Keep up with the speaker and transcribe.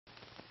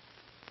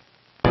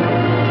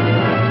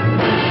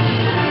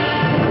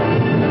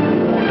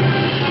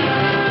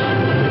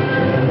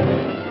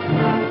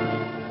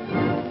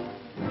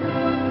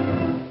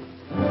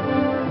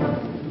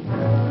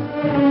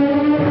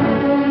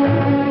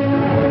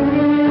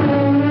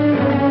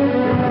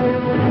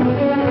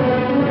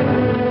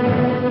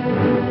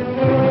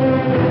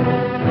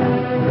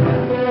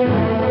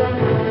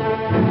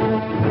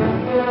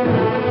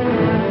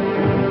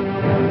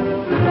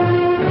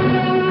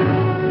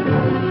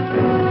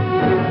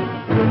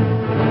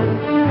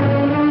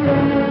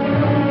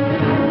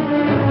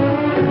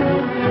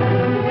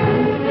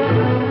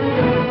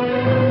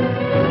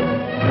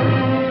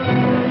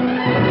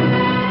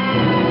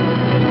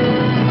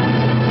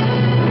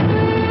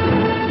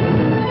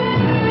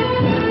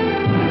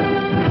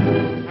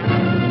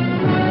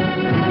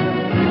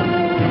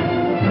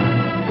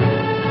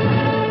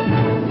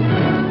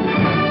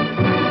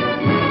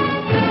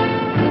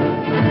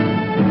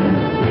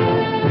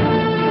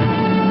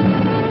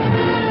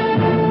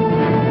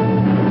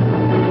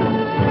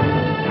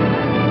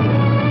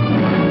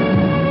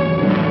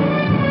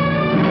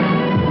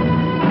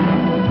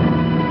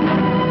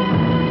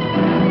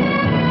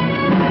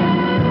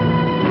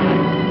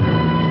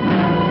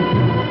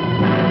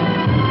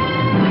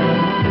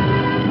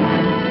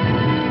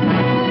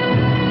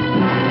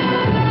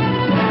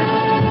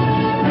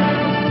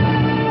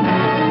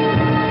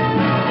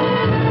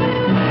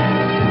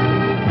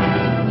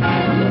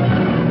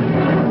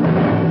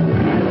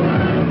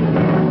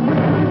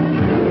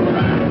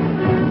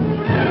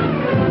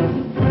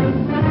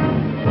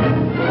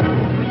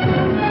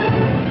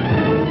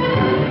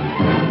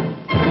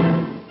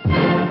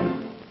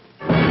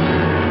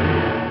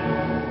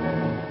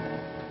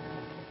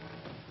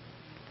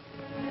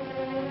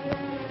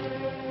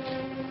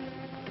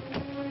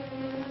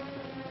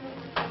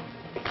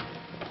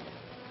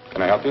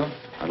help you?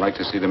 I'd like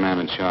to see the man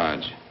in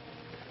charge.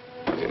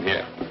 He's in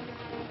here.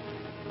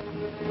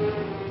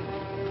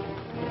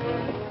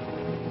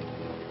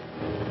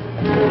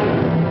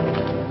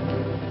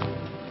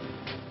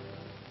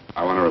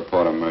 I want to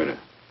report a murder.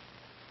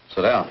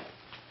 Sit down.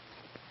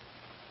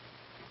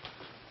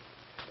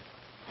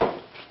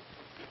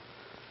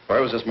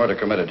 Where was this murder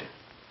committed?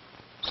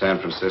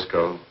 San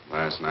Francisco,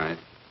 last night.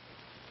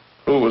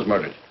 Who was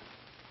murdered?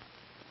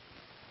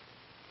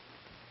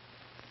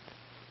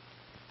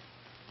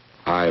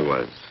 I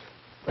was.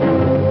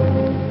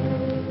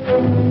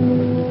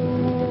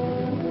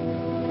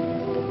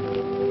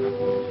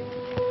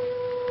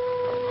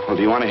 Well,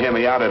 do you want to hear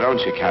me out or don't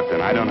you,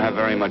 Captain? I don't have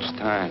very much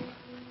time.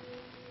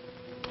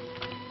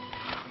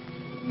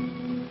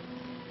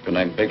 Your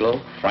name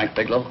Bigelow? Frank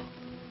Bigelow?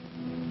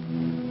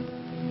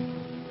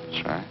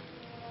 That's right.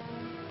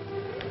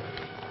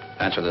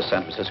 Answer the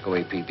San Francisco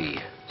APB.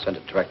 Send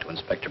it direct to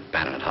Inspector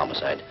Bannon at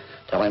Homicide.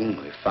 Tell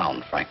him we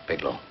found Frank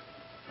Bigelow.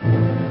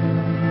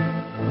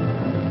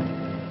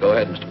 Go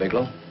ahead, Mr.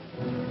 Bigelow.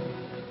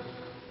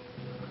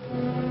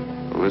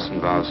 Well, this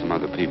involves some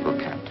other people,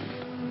 Captain.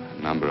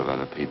 A number of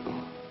other people.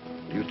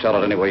 You tell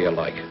it any way you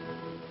like.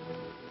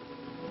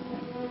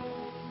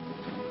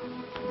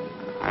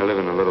 I live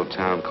in a little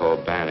town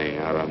called Banning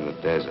out on the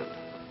desert.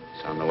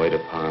 It's on the way to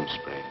Palm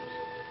Springs.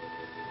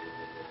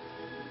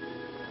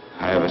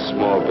 I have a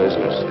small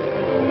business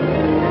there.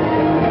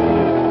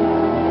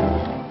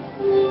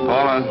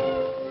 Paula?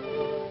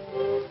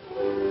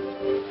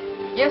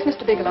 Yes,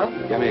 Mr. Bigelow.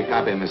 Get me a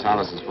copy of Miss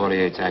Hollis's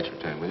 48 tax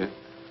return, will you?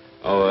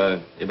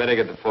 Oh, you better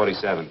get the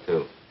 47,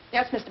 too.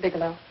 Yes, Mr.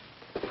 Bigelow.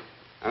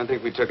 I don't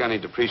think we took any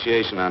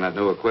depreciation on that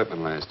new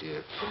equipment last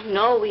year.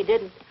 No, we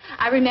didn't.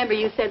 I remember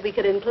you said we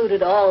could include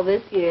it all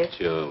this year.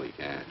 Sure we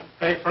can.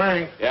 Hey,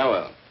 Frank. Yeah,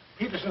 well.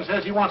 Peterson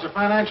says he wants a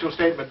financial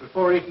statement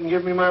before he can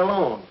give me my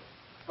loan.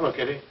 Hello,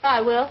 Kitty.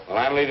 I will. Well,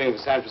 I'm leaving for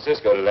San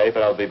Francisco today,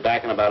 but I'll be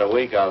back in about a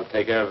week. I'll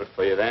take care of it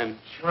for you then.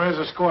 Sure is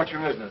a scorcher,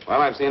 isn't it?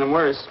 Well, I've seen him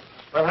worse.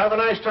 Well, have a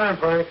nice time,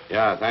 Frank.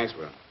 Yeah, thanks,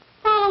 Will.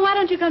 Oh, why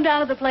don't you come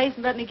down to the place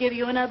and let me give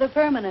you another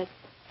permanent?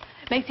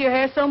 Makes your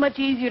hair so much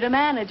easier to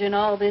manage in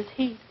all this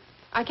heat.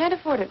 I can't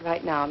afford it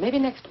right now. Maybe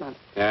next month.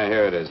 Yeah,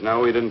 here it is.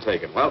 No, we didn't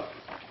take it. Well,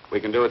 we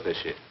can do it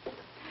this year.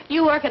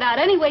 You work it out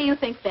any way you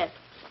think best.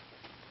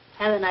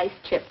 Have a nice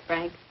trip,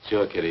 Frank.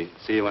 Sure, Kitty.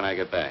 See you when I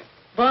get back.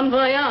 Bon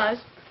voyage.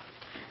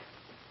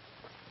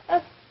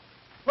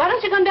 Why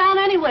don't you come down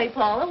anyway,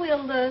 Paula?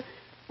 We'll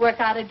work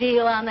out a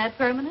deal on that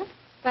permanent.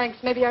 Thanks.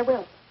 Maybe I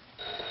will.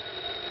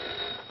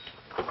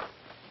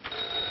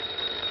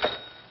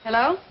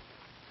 Hello?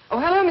 Oh,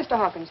 hello, Mr.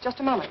 Hawkins. Just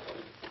a moment.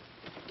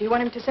 Do you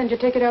want him to send your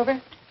ticket over?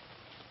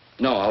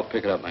 No, I'll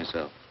pick it up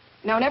myself.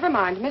 No, never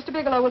mind. Mr.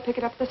 Bigelow will pick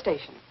it up at the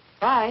station.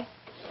 Bye.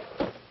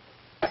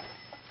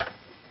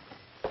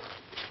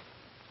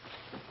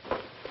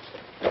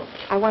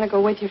 I want to go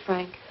with you,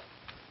 Frank.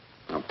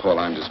 Now, Paul,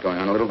 I'm just going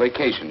on a little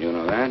vacation. You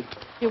know that?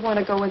 You want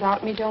to go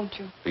without me, don't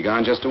you? Be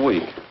gone just a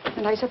week.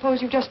 And I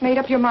suppose you've just made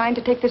up your mind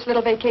to take this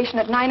little vacation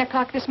at 9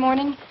 o'clock this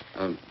morning?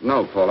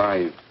 No, Paul.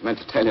 I meant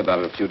to tell you about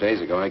it a few days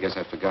ago. I guess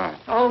I forgot.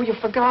 Oh, you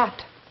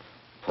forgot.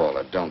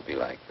 Paula, don't be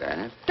like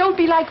that. Don't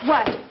be like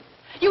what?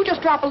 You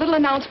just drop a little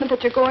announcement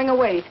that you're going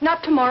away.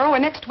 Not tomorrow or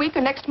next week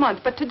or next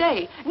month, but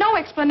today. No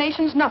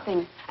explanations,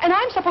 nothing. And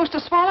I'm supposed to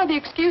swallow the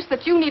excuse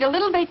that you need a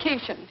little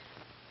vacation.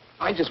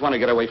 I just want to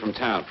get away from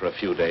town for a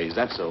few days,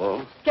 that's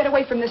all. Get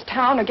away from this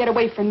town or get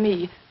away from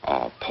me.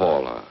 Oh,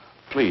 Paula,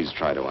 please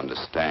try to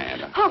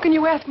understand. How can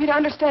you ask me to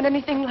understand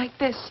anything like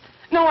this?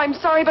 No, I'm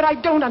sorry, but I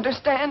don't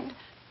understand.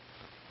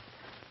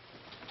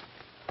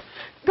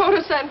 Go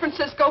to San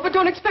Francisco, but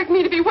don't expect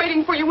me to be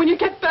waiting for you when you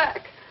get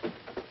back.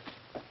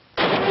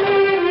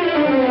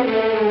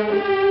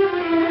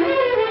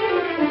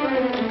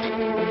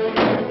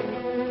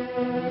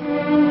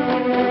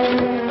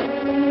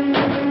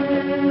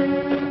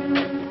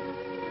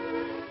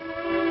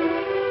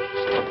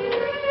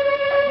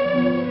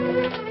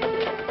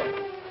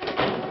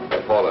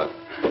 Paula,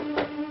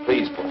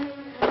 please, Paula.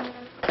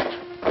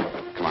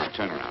 Come on,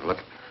 turn around, look.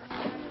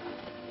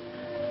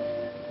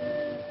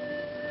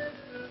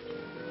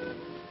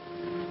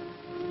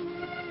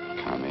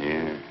 Come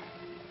here.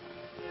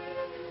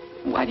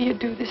 Why do you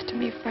do this to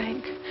me,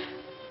 Frank?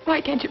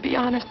 Why can't you be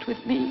honest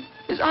with me?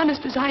 As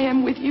honest as I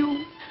am with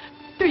you?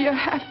 Do you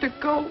have to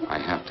go? I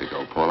have to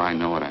go, Paula. I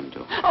know what I'm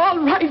doing. All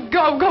right,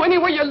 go. Go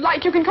anywhere you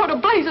like. You can go to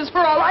blazes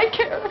for all I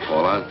care.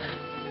 Paula.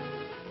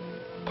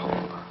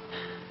 Paula.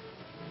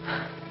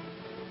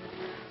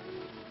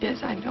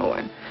 Yes, I know.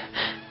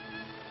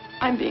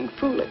 I'm being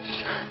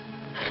foolish.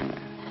 Come here.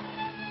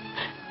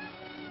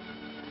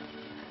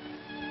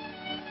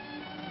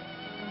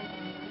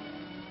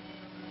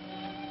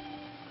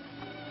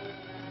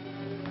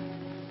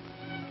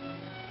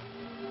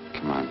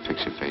 Come on,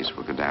 fix your face.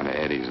 We'll go down to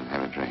Eddie's and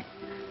have a drink.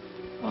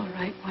 All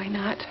right, why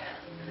not?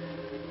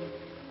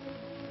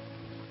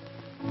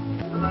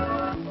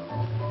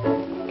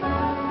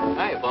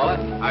 Hi, Paula.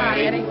 Hi,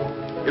 Eddie.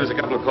 Give us a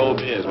couple of cold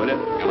beers, will you?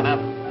 Coming up.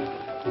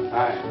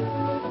 Hi.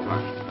 Come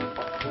on.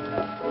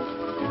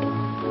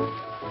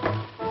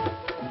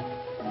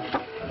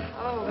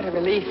 What a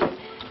relief.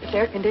 This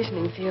air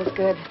conditioning feels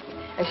good.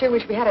 I sure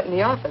wish we had it in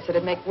the office.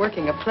 It'd make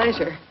working a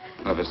pleasure.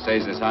 Well, if it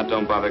stays this hot,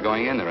 don't bother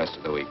going in the rest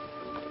of the week.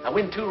 I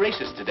win 2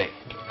 races today.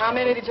 How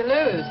many did you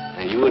lose?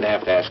 And you would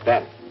have to ask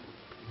that.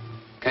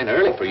 Kind of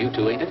early for you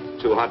two, ain't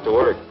it? Too hot to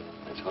work.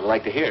 That's what I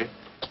like to hear.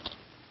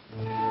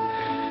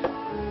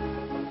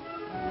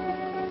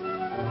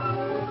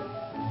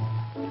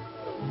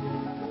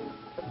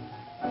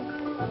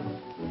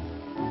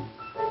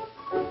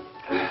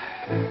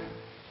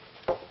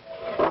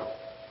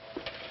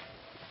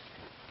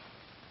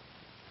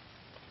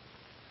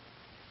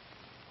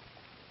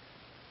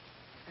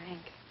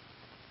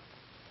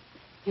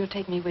 You'll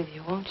take me with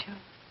you, won't you?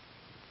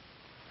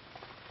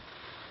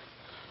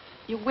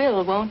 You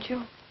will, won't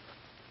you?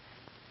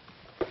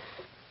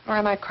 Or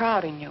am I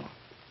crowding you?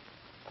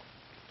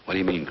 What do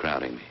you mean,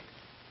 crowding me?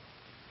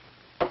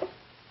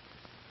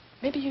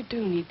 Maybe you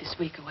do need this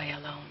week away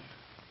alone.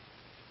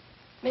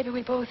 Maybe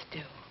we both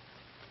do.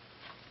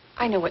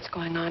 I know what's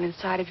going on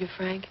inside of you,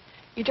 Frank.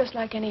 You're just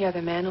like any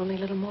other man, only a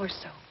little more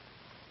so.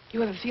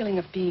 You have a feeling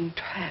of being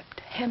trapped,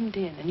 hemmed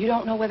in, and you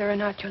don't know whether or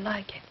not you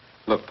like it.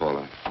 Look,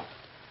 Paula,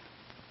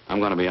 I'm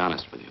going to be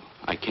honest with you.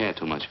 I care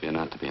too much for you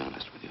not to be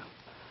honest with you.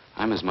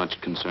 I'm as much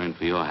concerned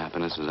for your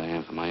happiness as I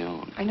am for my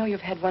own. I know you've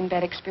had one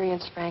bad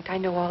experience, Frank. I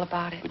know all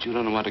about it. But you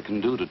don't know what it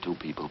can do to 2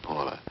 people,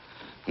 Paula.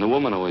 And the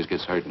woman always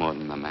gets hurt more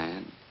than the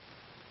man.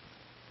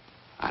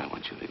 I don't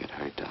want you to get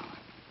hurt, darling.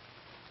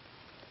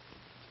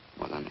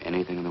 More than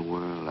anything in the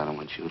world, I don't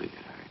want you to get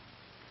hurt.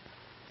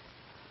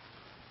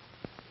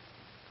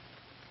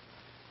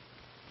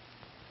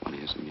 Want to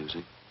hear some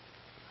music?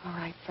 All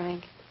right,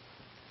 Frank.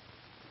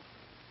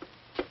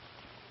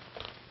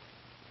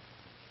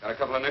 Got a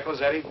couple of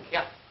nickels, Eddie?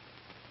 Yeah.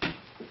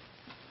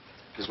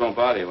 This won't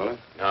bother you, will it?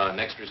 No,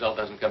 next result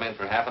doesn't come in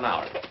for half an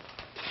hour.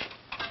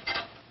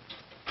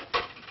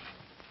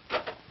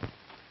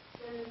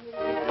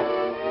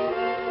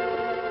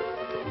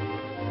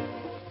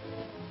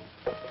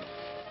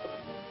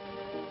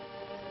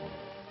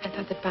 I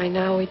thought that by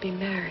now we'd be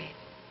married.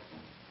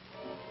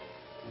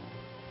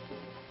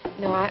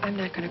 No, I'm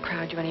not going to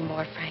crowd you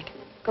anymore, Frank.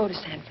 Go to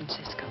San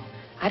Francisco.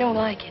 I don't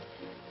like it,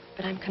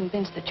 but I'm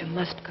convinced that you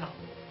must go.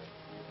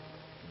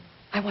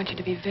 I want you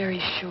to be very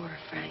sure,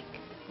 Frank.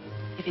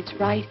 If it's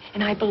right,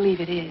 and I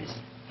believe it is,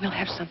 we'll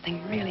have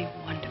something really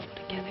wonderful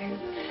together.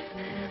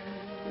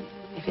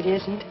 If it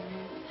isn't,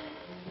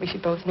 we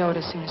should both know it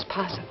as soon as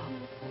possible.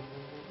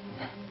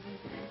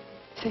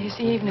 So you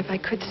see, even if I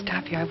could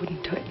stop you, I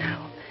wouldn't do it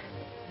now.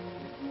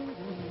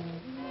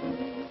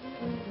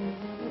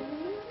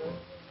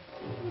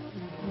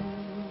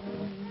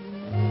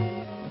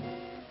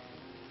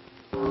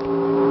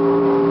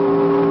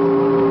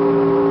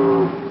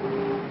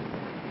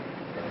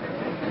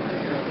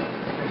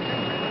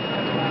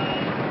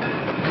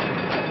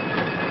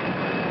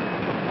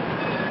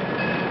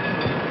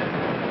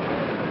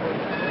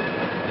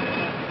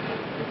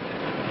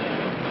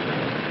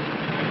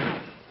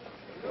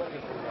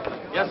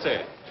 Yes,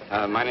 sir.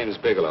 My name is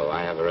Bigelow.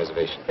 I have a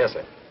reservation. Yes,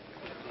 sir.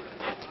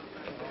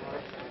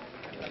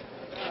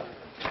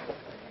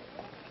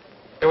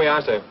 Here we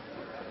are, sir.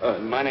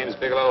 My name is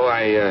Bigelow.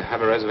 I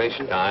have a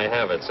reservation. I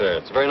have it, sir.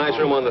 It's a very nice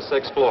room on the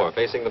 6th floor,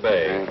 facing the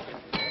bay.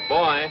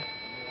 Boy,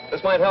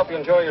 this might help you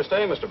enjoy your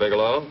stay, Mr.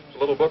 Bigelow. It's a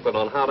little booklet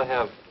on how to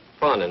have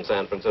fun in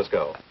San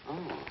Francisco. Oh,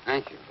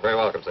 thank you. Very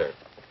welcome, sir.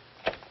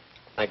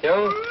 Thank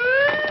you.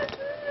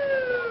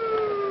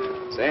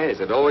 Say, is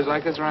it always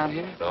like this around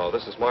here? No,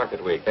 this is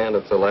market week, and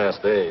it's the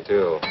last day,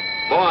 too.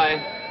 Boy,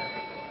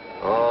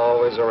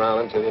 always around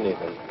until you need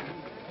him.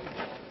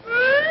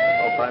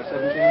 Oh,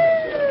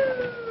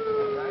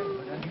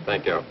 517?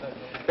 Thank you.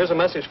 Here's a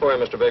message for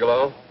you, Mr.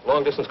 Bigelow.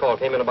 Long-distance call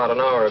came in about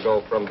an hour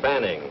ago from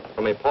Banning,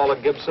 from a Paula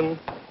Gibson.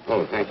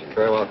 Oh, thank you.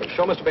 Very welcome.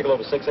 Show Mr. Bigelow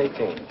to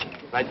 618.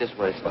 Right this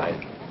way, Spy.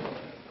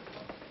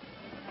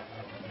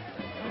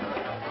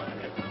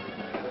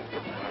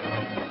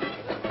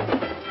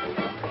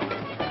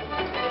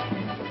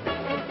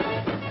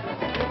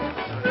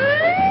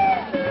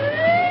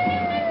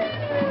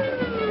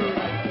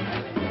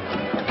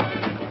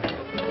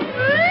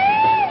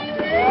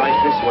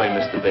 Way,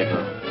 Mr.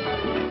 Bigelow.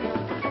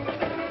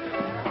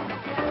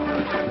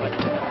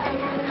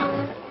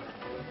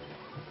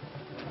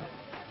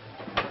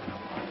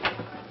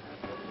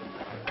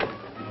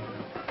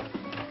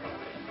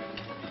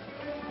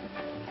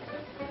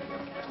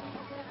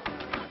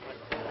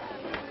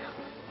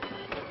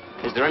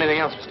 Is there anything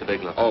else, Mr.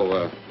 Bigelow?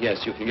 Oh,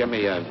 yes. You can get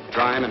me a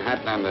dry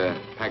Manhattan and a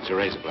package of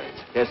razor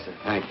blades. Yes, sir.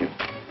 Thank you.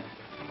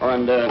 Oh,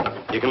 and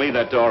you can leave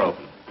that door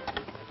open.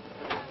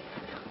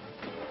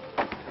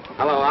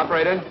 Hello,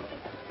 operator.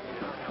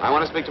 I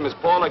want to speak to Miss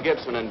Paula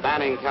Gibson in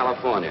Banning,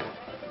 California.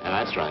 Yeah,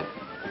 that's right.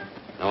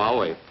 No, I'll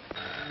wait.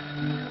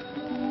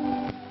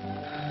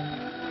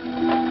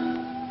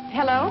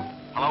 Hello?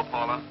 Hello,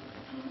 Paula.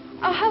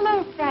 Oh,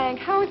 hello, Frank.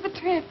 How was the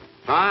trip?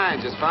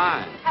 Fine, just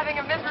fine. Having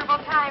a miserable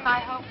time, I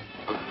hope.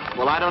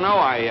 Well, I don't know.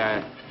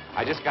 I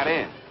just got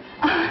in.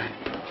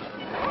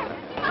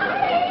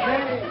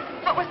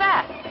 What was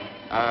that?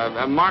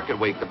 Market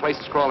week. The place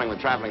is crawling with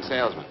traveling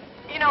salesmen.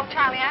 You know,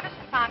 Charlie Anderson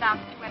found out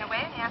that you went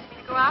away, and he asked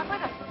me to go out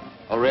with him.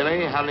 Oh,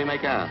 really? How did he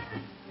make out?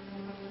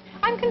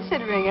 I'm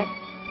considering it.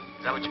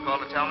 Is that what you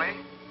called to tell me?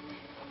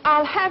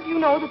 I'll have you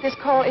know that this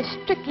call is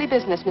strictly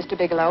business, Mr.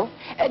 Bigelow.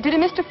 Did a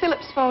Mr.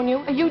 Phillips phone you?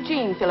 A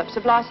Eugene Phillips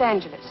of Los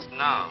Angeles.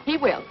 No. He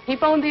will. He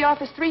phoned the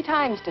office 3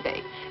 times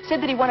today.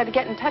 Said that he wanted to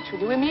get in touch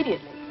with you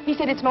immediately. He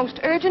said it's most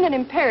urgent and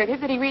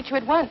imperative that he reach you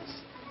at once.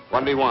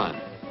 What did he want?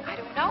 I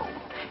don't know.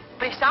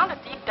 But he sounded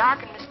deep,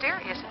 dark, and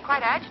mysterious, and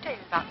quite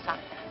agitated about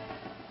something.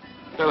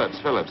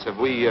 Phillips. Have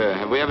we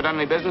ever done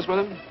any business with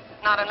him?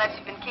 Not unless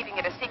you've been keeping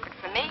it a secret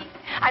from me.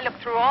 I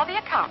looked through all the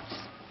accounts.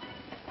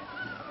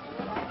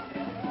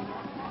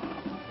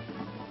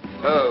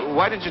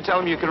 Why did you tell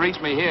him you could reach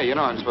me here? You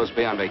know I'm supposed to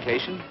be on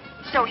vacation.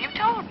 So you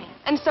told me.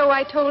 And so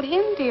I told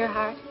him, dear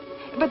heart.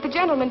 But the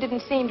gentleman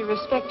didn't seem to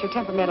respect your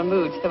temperamental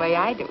moods the way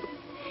I do.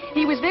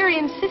 He was very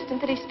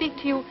insistent that he speak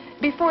to you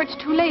before it's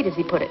too late, as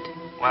he put it.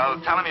 Well,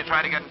 tell him you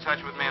tried to get in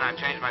touch with me and I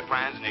changed my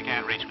plans and you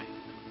can't reach me.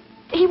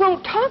 He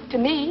won't talk to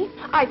me.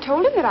 I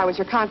told him that I was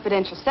your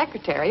confidential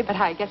secretary, but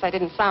I guess I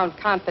didn't sound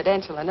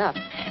confidential enough.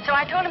 So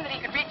I told him that he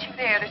could reach you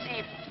there this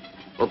evening.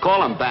 Well,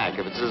 call him back.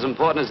 If it's as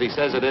important as he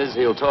says it is,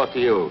 he'll talk to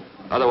you.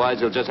 Otherwise,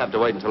 he'll just have to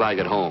wait until I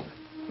get home.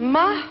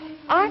 My,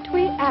 aren't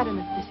we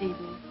adamant this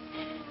evening?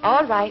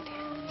 All right,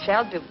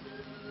 shall do.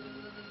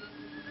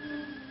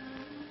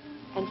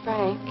 And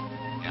Frank,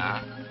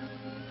 Yeah?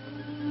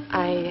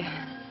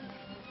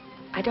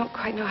 I don't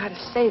quite know how to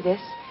say this.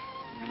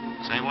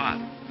 Say what?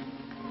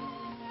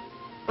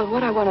 But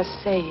what I want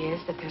to say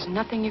is that there's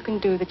nothing you can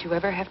do that you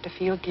ever have to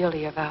feel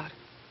guilty about.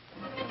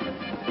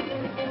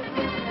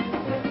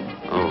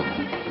 Oh.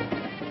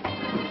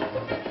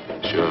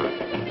 Sure.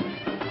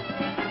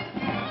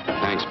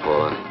 Thanks,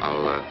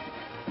 Paula.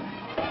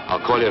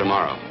 I'll call you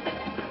tomorrow.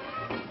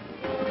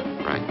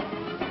 Right.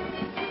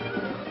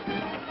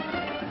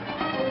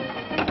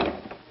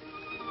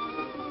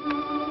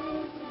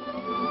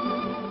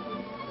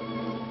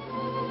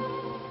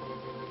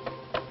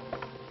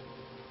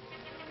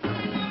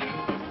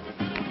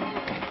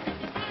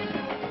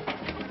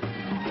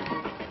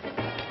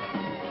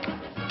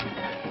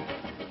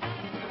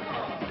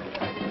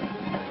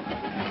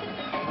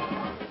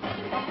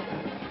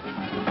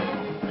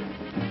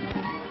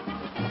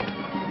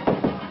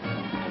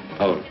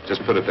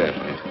 Just put it there,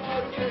 please.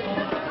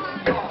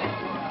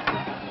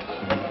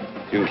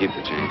 You can keep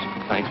the change.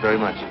 Thanks very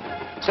much.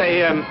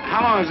 Say,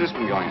 how long has this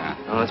been going on?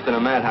 Oh, it's been a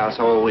madhouse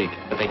all week,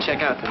 but they check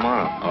out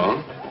tomorrow.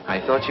 Oh?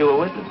 I thought you were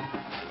with them.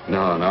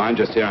 No, I'm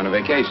just here on a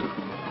vacation.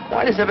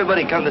 Why does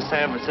everybody come to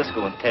San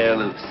Francisco and tear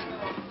loose?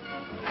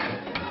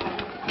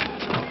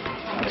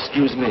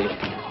 Excuse me.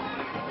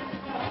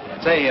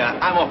 Say,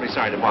 I'm awfully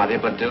sorry to bother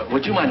you, but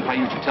would you mind if I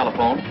use your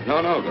telephone?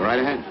 No, go right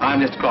ahead. I'm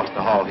just across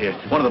the hall here.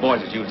 One of the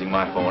boys is using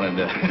my phone, and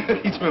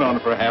he's been on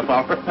it for a half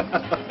hour.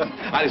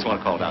 I just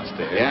want to call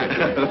downstairs. Yeah.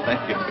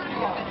 Thank you.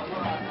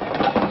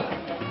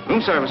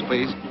 Room service,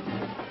 please.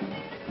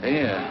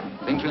 Hey,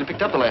 things really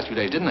picked up the last few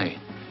days, didn't they?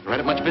 You right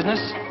up much business?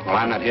 Well,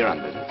 I'm not here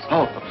on business.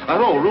 Oh,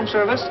 room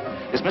service?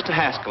 It's Mr.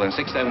 Haskell in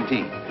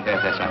 617.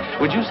 Yes, that's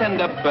right. Would you send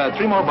up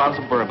 3 more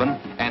bottles of bourbon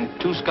and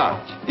 2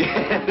 scotch?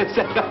 Yes.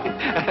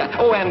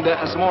 Oh, and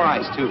some more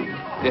ice, too.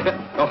 Yeah.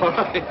 All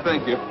right,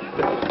 thank you.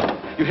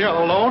 You here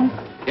all alone?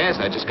 Yes,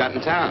 I just got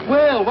in town.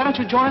 Well, why don't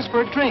you join us for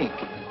a drink?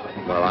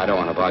 Well, I don't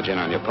want to barge in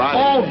on your party.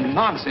 Oh,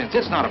 nonsense.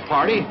 It's not a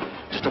party.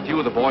 Just a few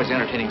of the boys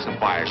entertaining some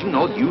fires. You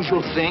know, the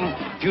usual thing.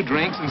 A few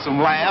drinks and some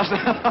laughs.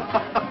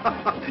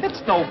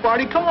 It's no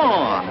party. Come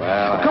on.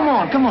 Well, Come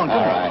on.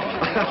 All right.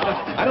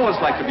 I know what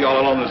it's like to be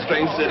all alone in a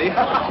strange city.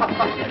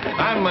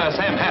 I'm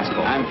Sam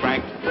Haskell. I'm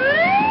Frank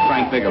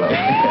Bigelow.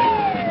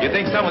 You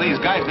think some of these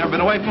guys never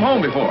been away from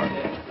home before?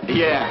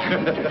 Yeah.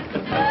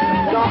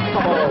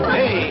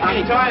 Hey,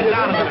 quiet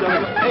down a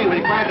minute. Hey, will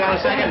you quiet down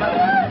a second?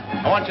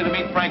 I want you to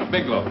meet Frank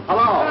Bigelow.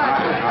 Hello. All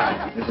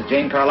right. This is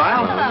Jane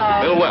Carlisle.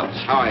 Hello. Bill Welch.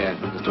 How are you,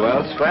 Mr.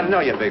 Wells? Glad to know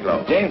you,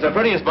 Bigelow. Jane's the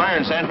prettiest buyer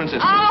in San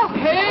Francisco. Oh,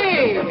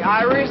 hey,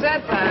 I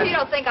resent that. You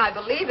don't think I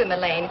believe him,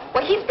 Elaine?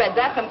 Well, he spreads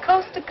that from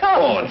coast to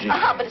coast. Oh, gee.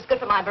 But it's good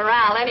for my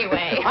morale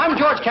anyway. I'm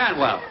George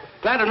Cantwell.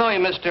 Glad to know you,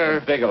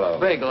 Mr. Bigelow.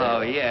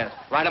 Bigelow, yes.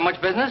 Right on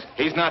much business?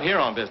 He's not here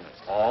on business.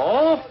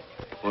 Oh?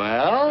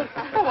 Well,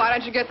 Well, why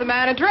don't you get the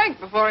man a drink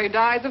before he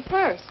dies of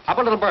thirst? how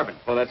about a little bourbon?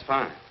 Well, that's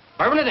fine.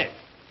 Bourbon it is.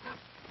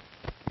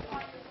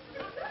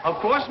 Of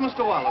course, Mr.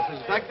 Wallace.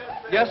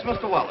 Yes,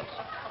 Mr. Wallace.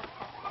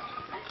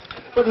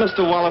 But,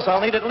 Mr. Wallace, I'll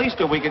need at least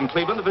a week in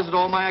Cleveland to visit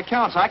all my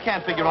accounts. I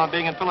can't figure on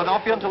being in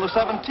Philadelphia until the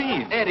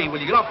 17th. Eddie, will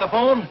you get off the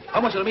phone? I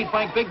want you to meet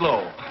Frank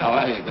Bigelow. How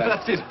are you?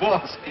 That's his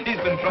boss. He's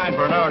been trying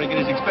for an hour to get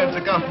his expense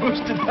account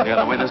boosted.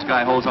 Yeah, the way this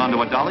guy holds on to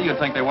a dollar, you'd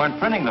think they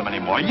weren't printing them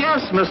anymore.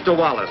 Yes, Mr.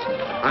 Wallace.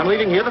 I'm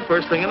leaving here the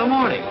first thing in the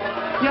morning.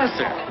 Yes,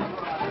 sir.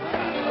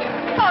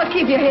 Oh,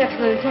 keep your hips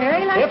loose,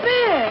 Harry, like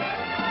this.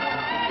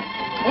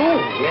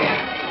 Oh,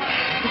 yeah.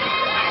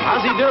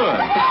 How's he doing?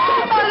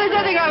 Oh, there's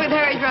nothing wrong with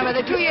Harry's drummer.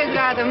 The 2 years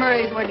ago at the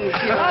Murrays wouldn't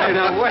shoot. Hey,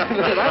 now, wait a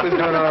minute. I was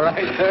doing all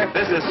right there.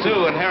 This is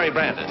Sue and Harry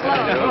Brandon.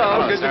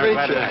 Hello, good to sir. meet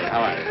Glad you.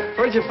 How are you?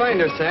 Where'd you find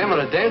her, Sam? On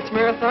a dance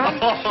marathon?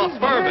 Oh,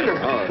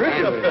 perfect. Oh,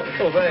 Really?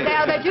 Say,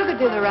 I'll bet you could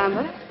do the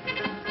rumba.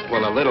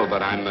 Well, a little,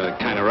 but I'm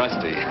kind of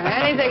rusty.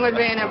 Anything would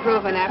be an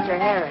improvement after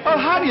Harry. Oh,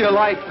 how do you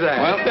like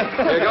that? Well,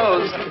 here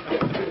goes.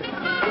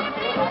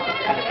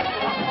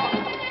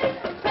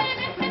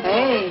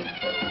 Hey,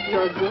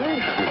 you're good.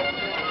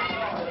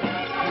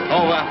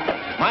 Oh,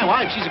 my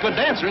wife, she's a good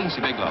dancer, isn't she,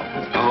 Bigelow?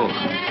 oh,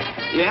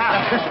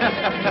 yeah.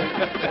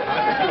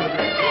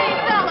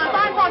 Fellas,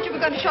 I thought you were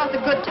going to show us a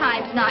good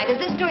time tonight. Is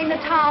this doing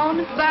the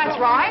town? That's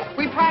right.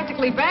 We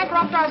practically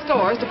bankrupt our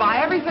stores to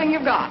buy everything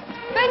you've got.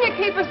 Then you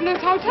keep us in this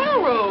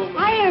hotel room.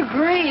 I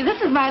agree. This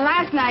is my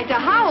last night to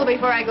howl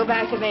before I go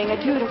back to being a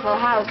dutiful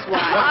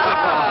housewife.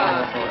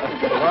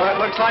 Well,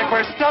 it looks like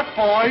we're stuck,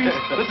 boys.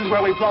 This is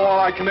where we blow all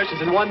our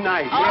commissions in one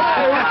night.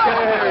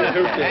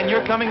 And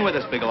you're coming with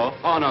us, Bigelow.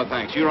 Oh, no,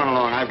 thanks. You run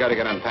along. I've got to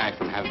get unpacked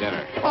and have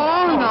dinner.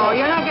 Oh, no,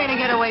 you're not going to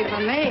get away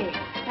from me.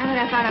 Now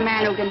that I found a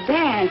man who can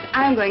dance,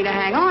 I'm going to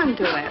hang on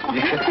to him.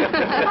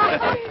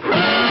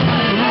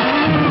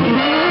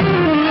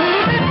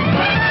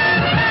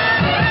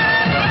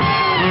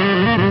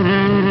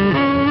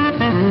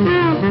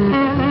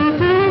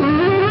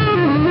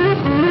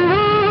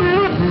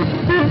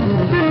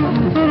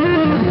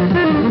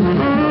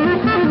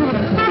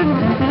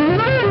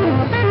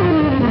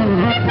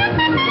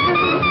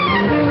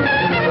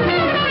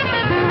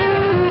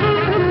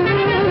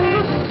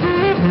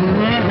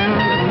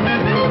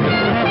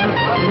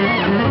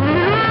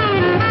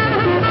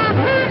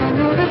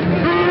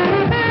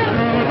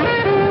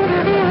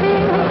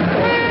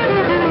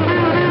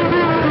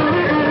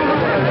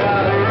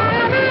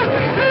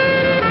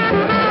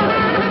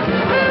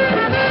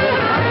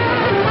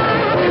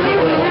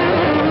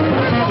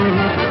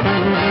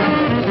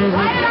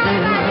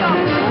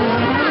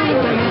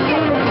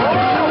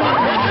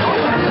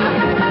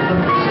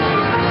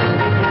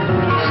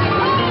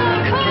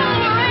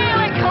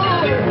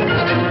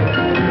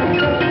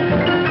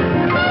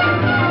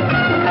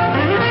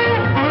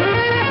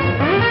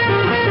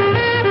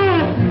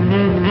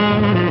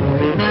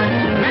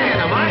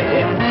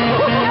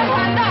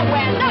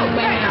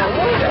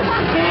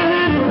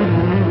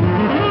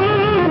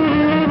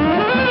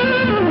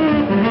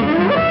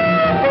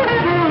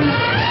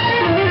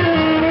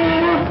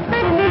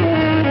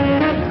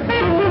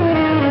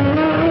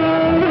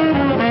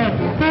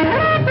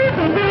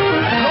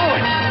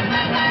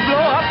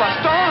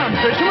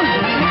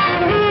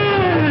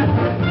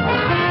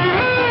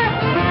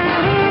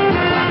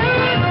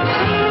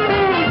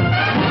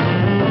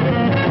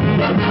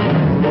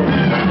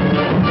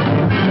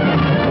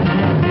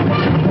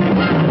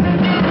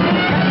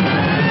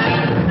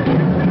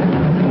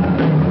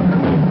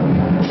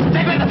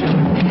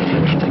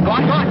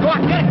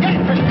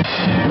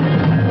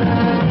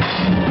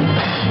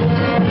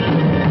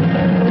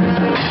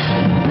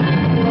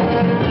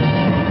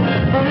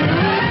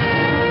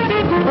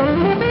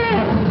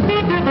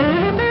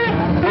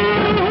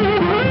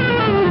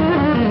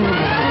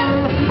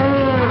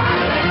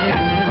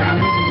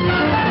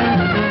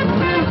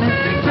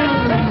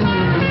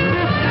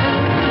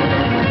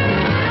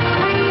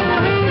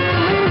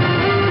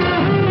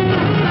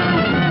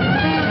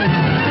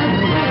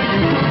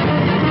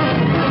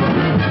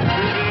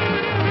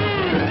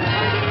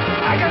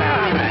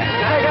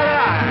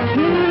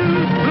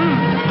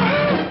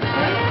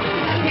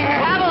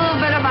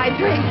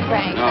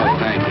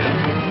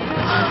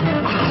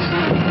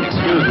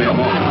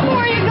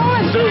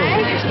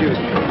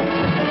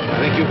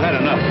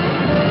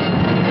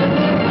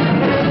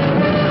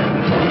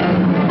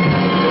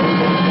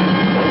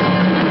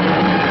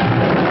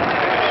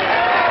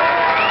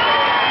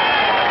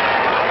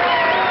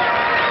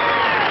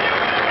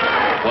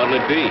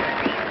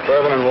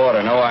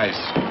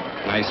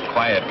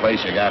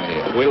 Place you got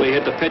here. Wait till we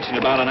hit the pitch in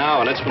about an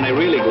hour. That's when they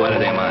really go out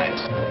of their minds.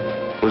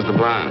 Who's the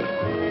blonde?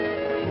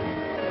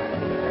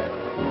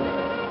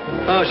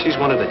 Oh, she's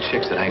one of the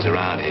chicks that hangs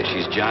around here.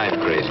 She's jive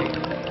crazy.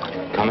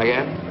 Come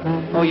again?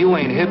 Oh, you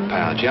ain't hip,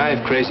 pal.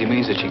 Jive crazy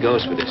means that she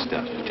goes for this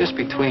stuff. Just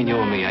between you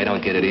and me, I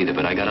don't get it either,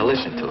 but I gotta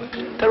listen to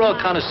it. They're all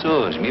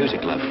connoisseurs,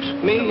 music lovers.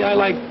 Me, I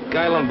like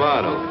Guy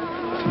Lombardo.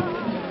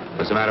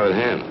 What's the matter with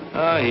him?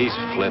 Oh, he's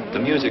flipped. The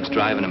music's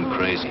driving him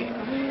crazy.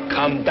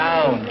 Come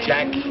down,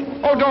 Jack.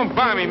 Oh, don't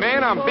buy me,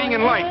 man. I'm being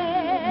light.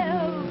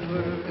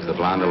 Is the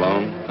blonde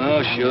alone?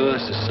 Oh, sure,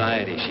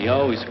 society. She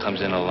always comes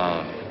in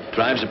alone.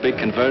 Drives a big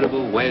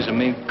convertible, wears a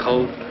mink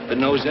coat, but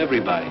knows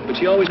everybody. But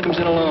she always comes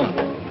in alone.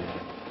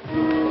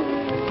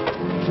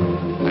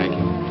 Thank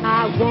you.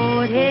 I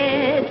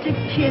wanted to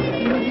kiss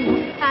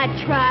you. I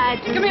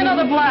tried to... Give me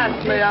another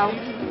blast, Leo.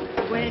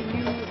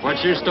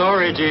 What's your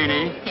story,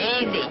 Jeannie?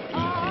 Easy.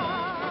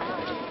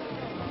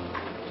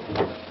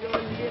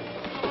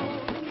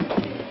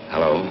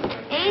 Hello.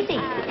 Easy.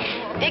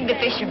 Dig the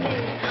fisherman.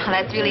 Oh,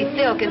 that's really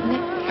silk, isn't it?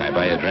 Can I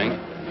buy you a drink?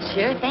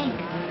 Sure thing.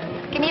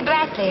 Give me a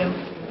blast, Leo.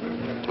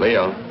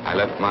 Leo, I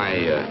left my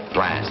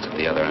flask at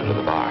the other end of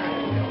the bar.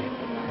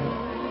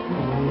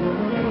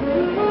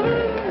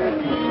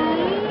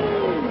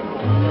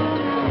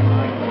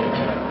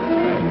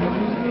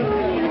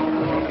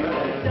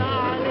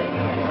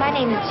 My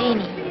name is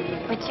Jeannie.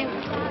 What's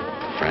yours?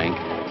 Frank?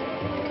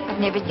 I've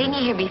never seen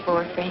you here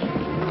before, Frank.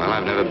 Well,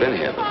 I've never been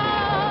here before.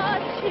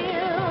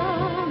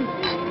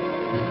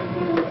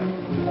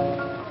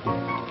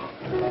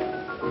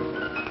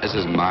 This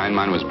isn't mine.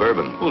 Mine was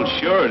bourbon. Well,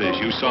 sure it is.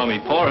 You saw me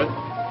pour it.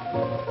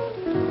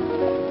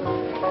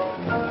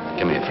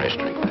 Give me a fresh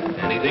drink.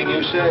 Anything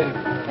you say.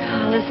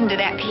 Oh, listen to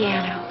that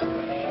piano.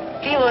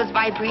 Feel those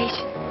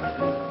vibrations.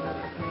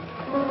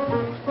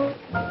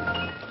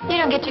 You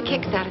don't get your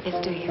kicks out of this,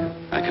 do you?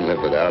 I can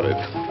live without it.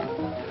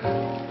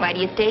 Why do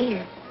you stay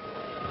here?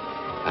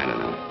 I don't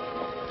know.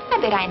 I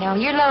bet I know.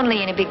 You're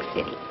lonely in a big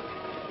city.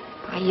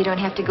 Why, you don't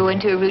have to go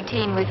into a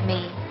routine with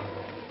me.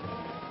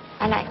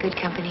 I like good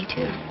company,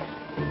 too.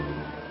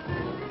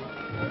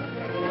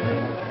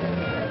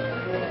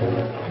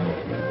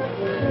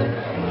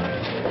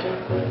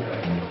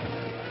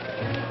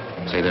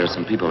 Say, there are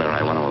some people there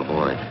I want to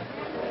avoid.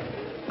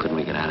 Couldn't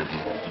we get out of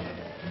here?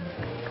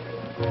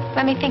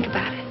 Let me think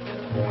about it.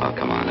 Oh,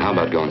 come on. How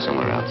about going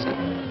somewhere else, then?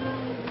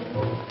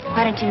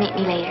 Why don't you meet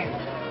me later?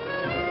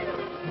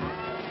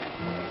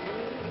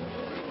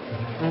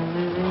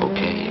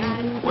 Okay.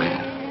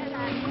 Where?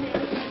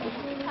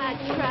 I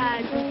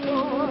tried to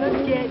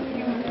forget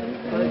you,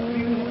 but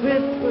you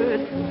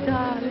whispered,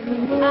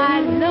 darling, I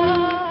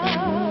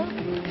love.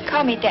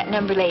 Call me at that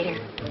number later.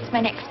 It's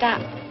my next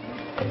stop.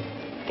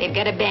 They've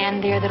got a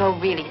band there that'll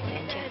really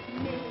send you.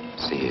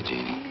 See you,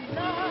 Jeannie.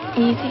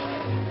 Easy.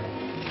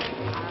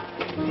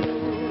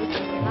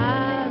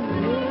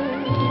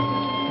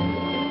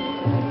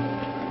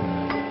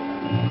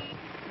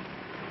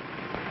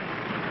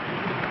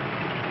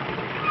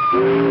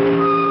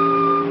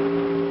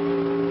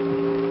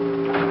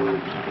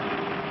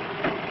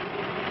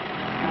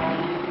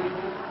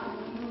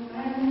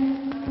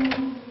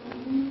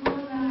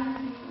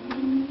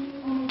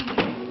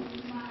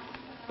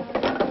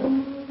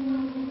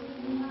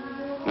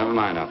 Never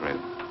mind, operator.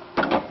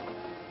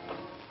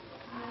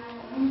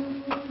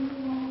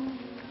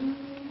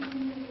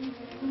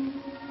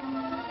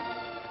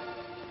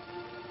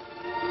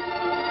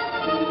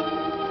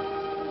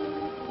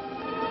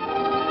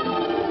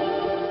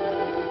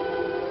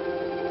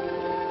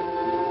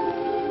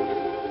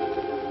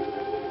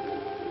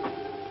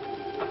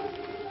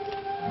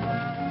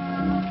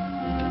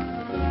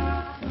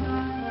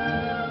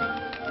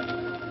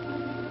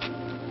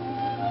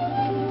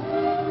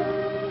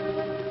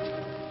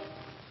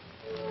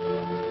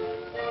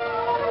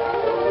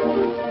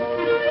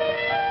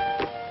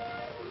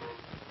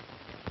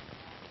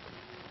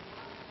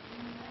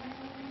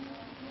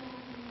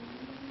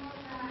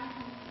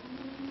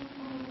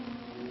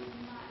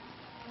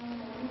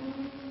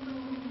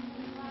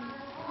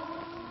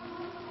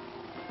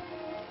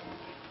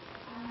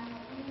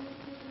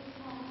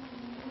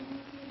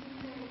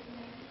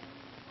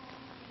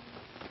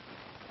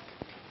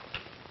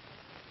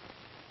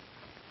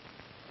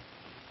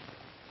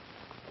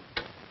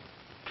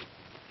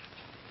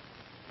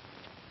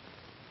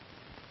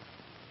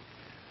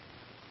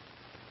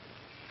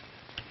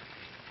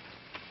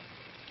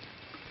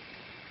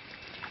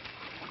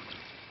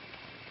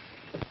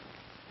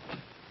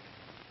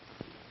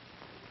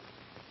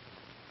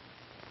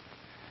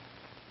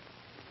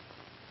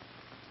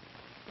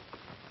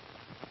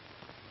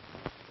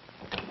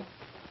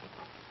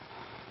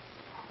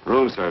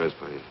 Room service,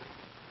 please.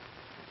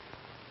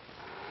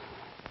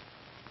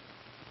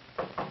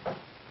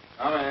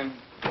 Come in.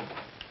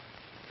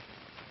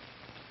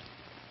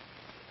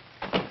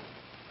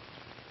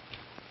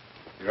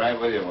 Be right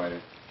with you,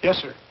 waiter. Yes,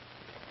 sir.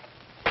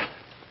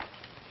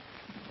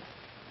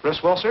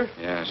 Rest well, sir?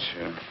 Yeah,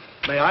 sure.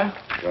 May I?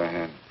 Go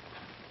ahead.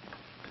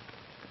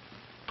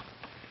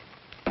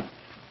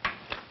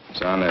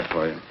 It's on there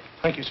for you.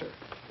 Thank you, sir.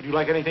 Would you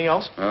like anything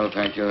else? Oh,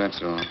 thank you,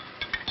 that's all.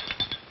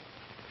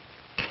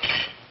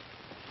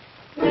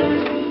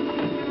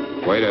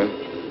 Waiter.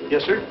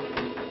 Yes, sir.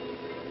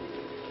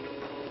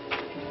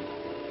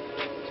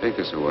 Take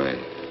this away.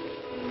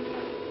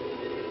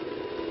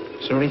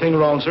 Is there anything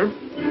wrong, sir?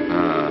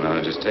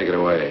 No, just take it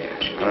away.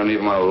 I don't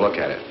even want to look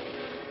at it.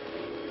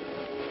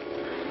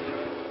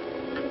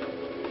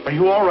 Are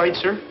you all right,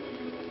 sir?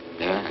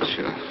 Yeah,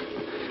 sure.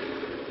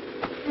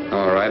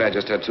 All right, I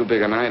just had too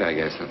big a night, I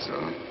guess, that's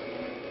all.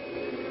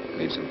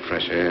 Need some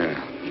fresh air.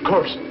 Of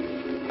course.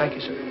 Thank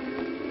you, sir.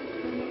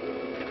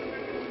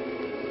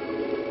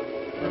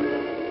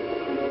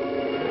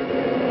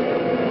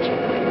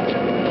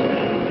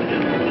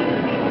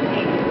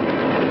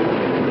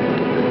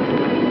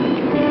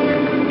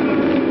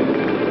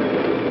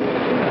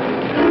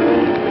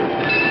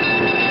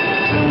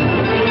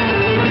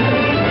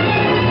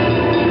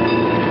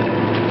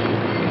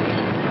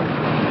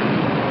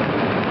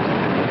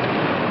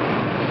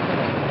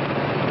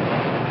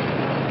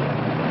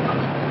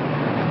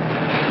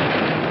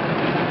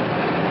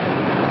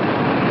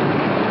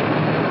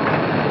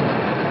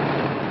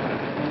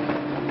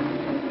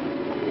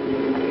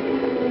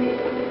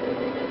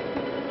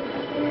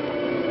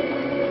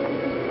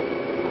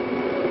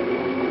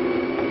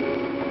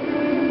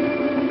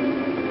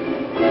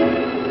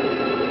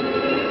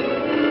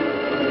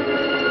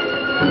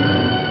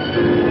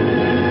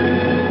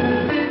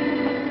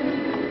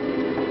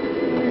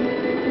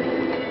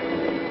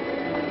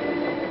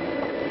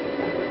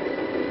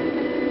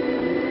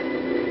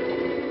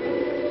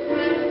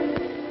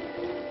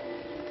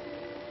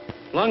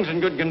 Lungs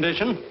in good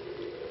condition.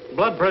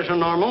 Blood pressure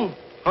normal.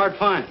 Heart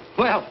fine.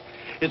 Well,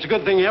 it's a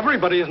good thing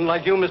everybody isn't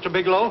like you, Mr.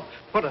 Bigelow.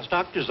 Put us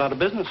doctors out of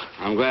business.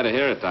 I'm glad to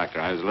hear it, Doctor.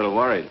 I was a little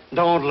worried.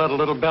 Don't let a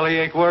little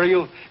bellyache worry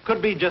you.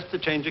 Could be just the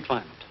change of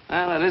climate.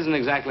 Well, it isn't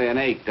exactly an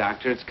ache,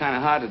 Doctor. It's kind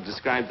of hard to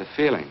describe the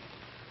feeling.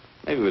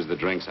 Maybe it was the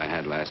drinks I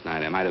had last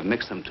night. I might have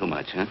mixed them too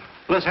much, huh?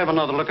 Let's have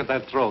another look at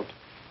that throat.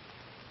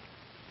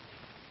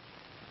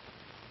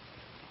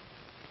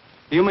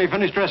 You may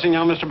finish dressing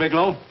now, Mr.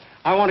 Bigelow.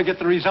 I want to get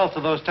the results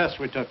of those tests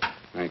we took.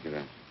 Thank you,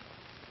 Doctor.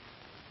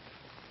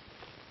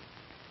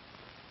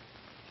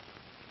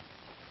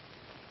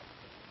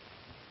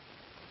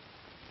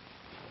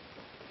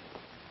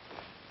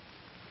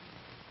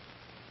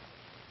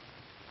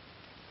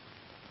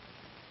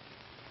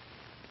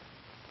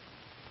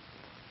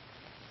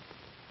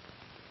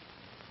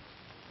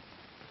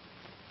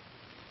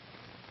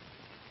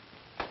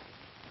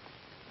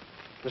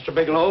 Mr.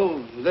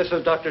 Bigelow, this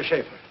is Dr.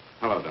 Schaefer.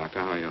 Hello, Doctor.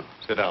 How are you?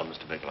 Sit down,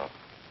 Mr. Bigelow.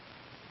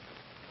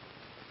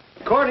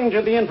 According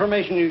to the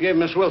information you gave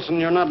Miss Wilson,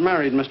 you're not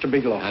married, Mr.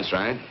 Bigelow. That's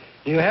right.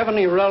 Do you have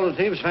any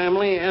relatives,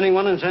 family,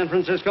 anyone in San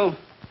Francisco?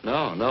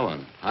 No, no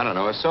one. I don't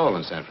know a soul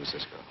in San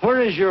Francisco.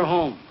 Where is your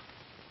home?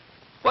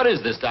 What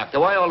is this, Doctor?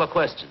 Why all the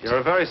questions? You're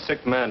a very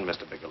sick man,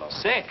 Mr. Bigelow.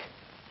 Sick?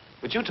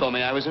 But you told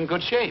me I was in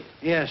good shape.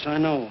 Yes, I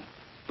know.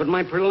 But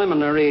my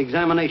preliminary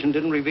examination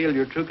didn't reveal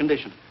your true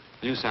condition.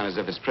 You sound as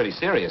if it's pretty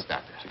serious,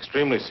 Doctor. It's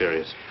extremely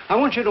serious. I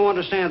want you to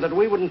understand that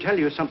we wouldn't tell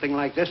you something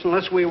like this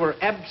unless we were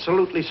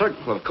absolutely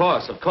certain. Well, of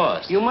course, of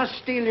course. You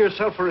must steel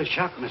yourself for a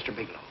shock, Mr.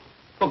 Bigelow.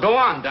 Well, go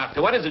on,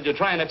 Doctor. What is it you're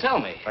trying to tell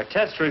me? Our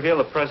tests reveal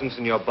the presence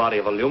in your body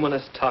of a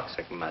luminous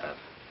toxic matter.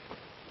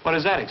 What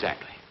is that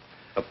exactly?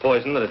 A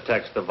poison that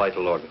attacks the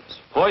vital organs.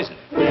 Poison?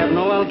 We have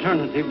no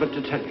alternative but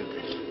to tell you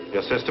this.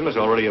 Your system has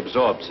already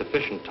absorbed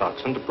sufficient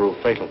toxin to prove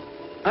fatal.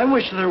 I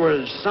wish there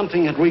was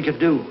something that we could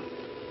do.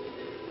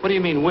 What do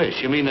you mean,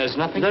 wish? You mean there's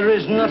nothing? There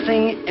is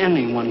nothing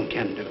anyone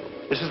can do.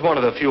 This is one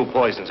of the few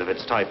poisons of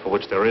its type for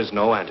which there is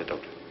no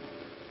antidote.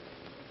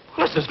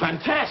 Well, this is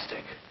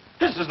fantastic.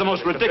 This is the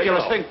most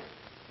ridiculous thing.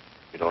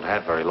 You don't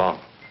have very long.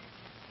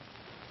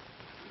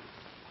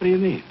 What do you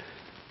mean?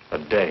 A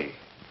day,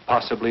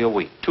 possibly a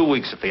week, 2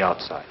 weeks at the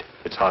outside.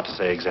 It's hard to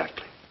say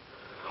exactly.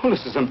 Well,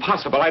 this is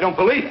impossible. I don't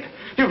believe it.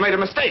 You've made a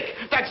mistake.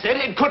 That's it.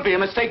 It could be a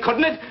mistake,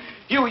 couldn't it?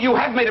 You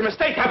have made a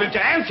mistake, haven't you?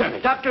 Answer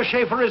me. Dr.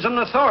 Schaefer is an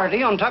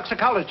authority on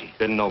toxicology.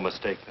 Been no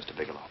mistake, Mr.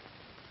 Bigelow.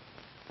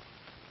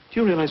 Do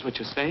you realize what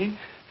you're saying?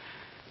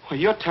 Well,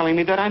 you're telling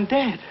me that I'm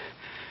dead.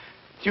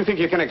 Do you think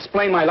you can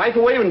explain my life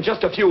away in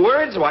just a few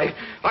words? Why,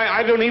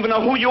 I don't even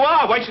know who you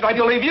are. Why should I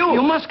believe you?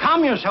 You must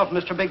calm yourself,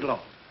 Mr. Bigelow.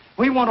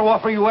 We want to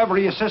offer you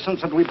every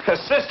assistance that we...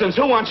 Assistance?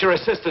 Who wants your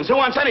assistance? Who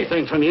wants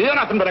anything from you? You're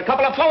nothing but a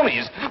couple of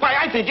phonies. Why,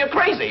 I think you're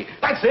crazy.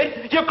 That's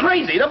it. You're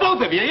crazy. The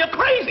both of you. You're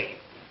crazy.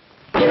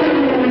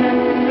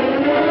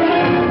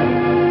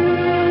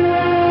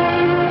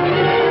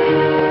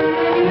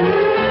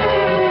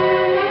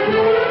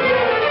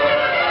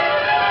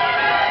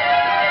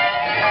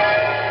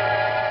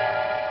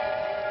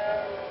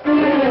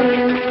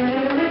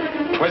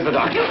 Where's the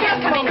doctor? You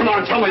can't come in. Come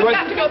on, tell me where... You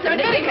have to go through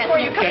the before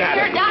you come Get out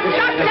here. of Doctor,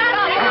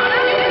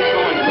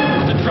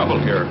 What's the trouble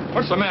here?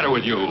 What's the matter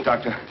with you?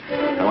 Doctor,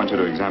 I want you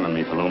to examine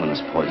me for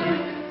luminous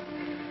poison.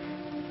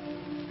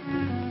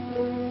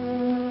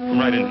 Come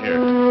right in here.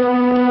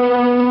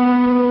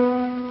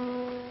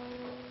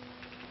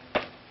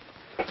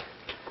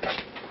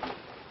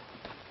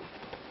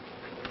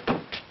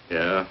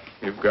 Yeah,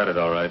 you've got it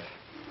all right.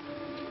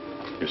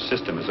 Your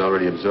system has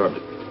already absorbed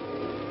it.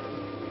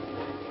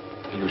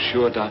 Are you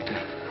sure, Doctor?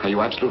 Are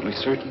you absolutely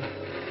certain?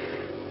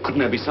 Couldn't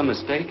there be some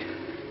mistake?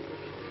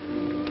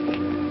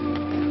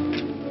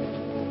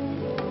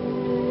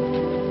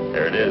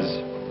 There it is.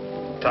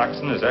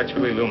 Toxin is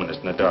actually luminous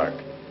in the dark.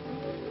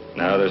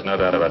 Now there's no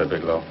doubt about it,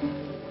 Bigelow.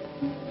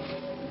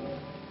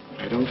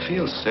 I don't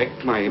feel sick.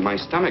 My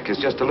stomach is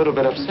just a little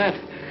bit upset.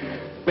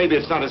 Maybe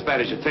it's not as bad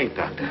as you think,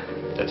 Doctor.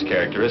 That's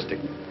characteristic.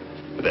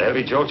 With a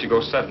heavy jolt, you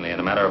go suddenly in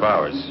a matter of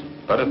hours.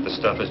 But if the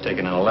stuff is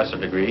taken in a lesser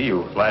degree,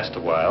 you last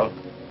a while,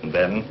 and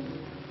then...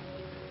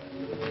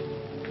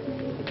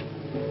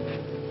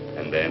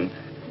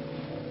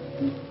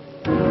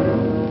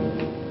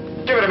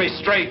 Give it to me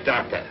straight,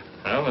 Doctor.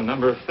 Well, a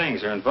number of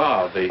things are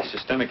involved. The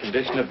systemic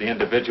condition of the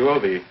individual,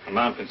 the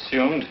amount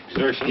consumed,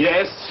 exertion.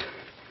 Yes?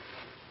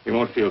 You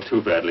won't feel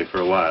too badly for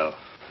a while.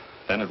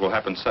 Then it will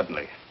happen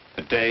suddenly.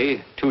 A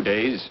day, 2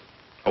 days,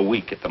 a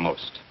week at the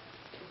most.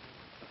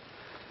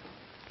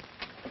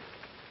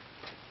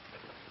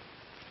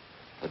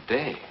 A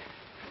day?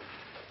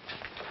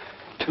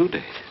 2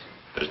 days?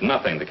 There's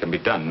nothing that can be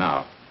done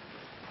now.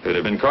 If it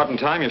had been caught in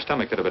time, your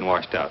stomach could have been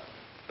washed out.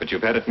 But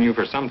you've had it in you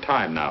for some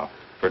time now.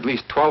 For at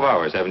least 12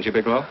 hours, haven't you,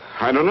 Bigelow?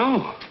 I don't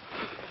know.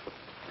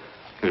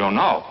 You don't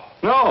know?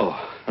 No.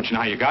 Don't you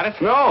know how you got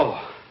it?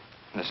 No.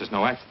 This is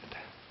no accident.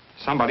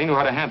 Somebody knew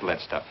how to handle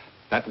that stuff.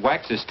 That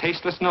wax is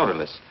tasteless,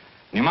 odorless.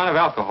 And the amount of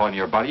alcohol in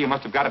your body, you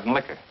must have got it in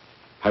liquor.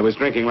 I was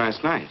drinking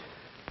last night.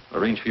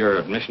 Arrange for your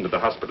admission to the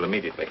hospital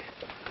immediately.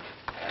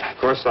 Of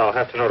course, I'll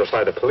have to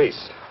notify the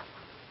police.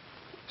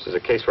 This is a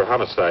case for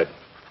homicide.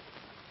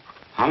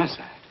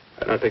 Homicide?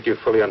 I don't think you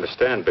fully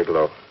understand,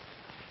 Bigelow.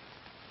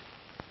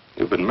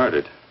 You've been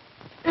murdered.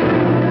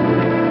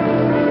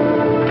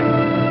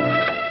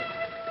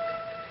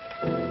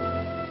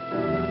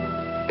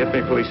 Get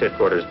me police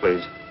headquarters,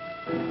 please.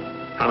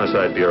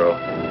 Homicide Bureau.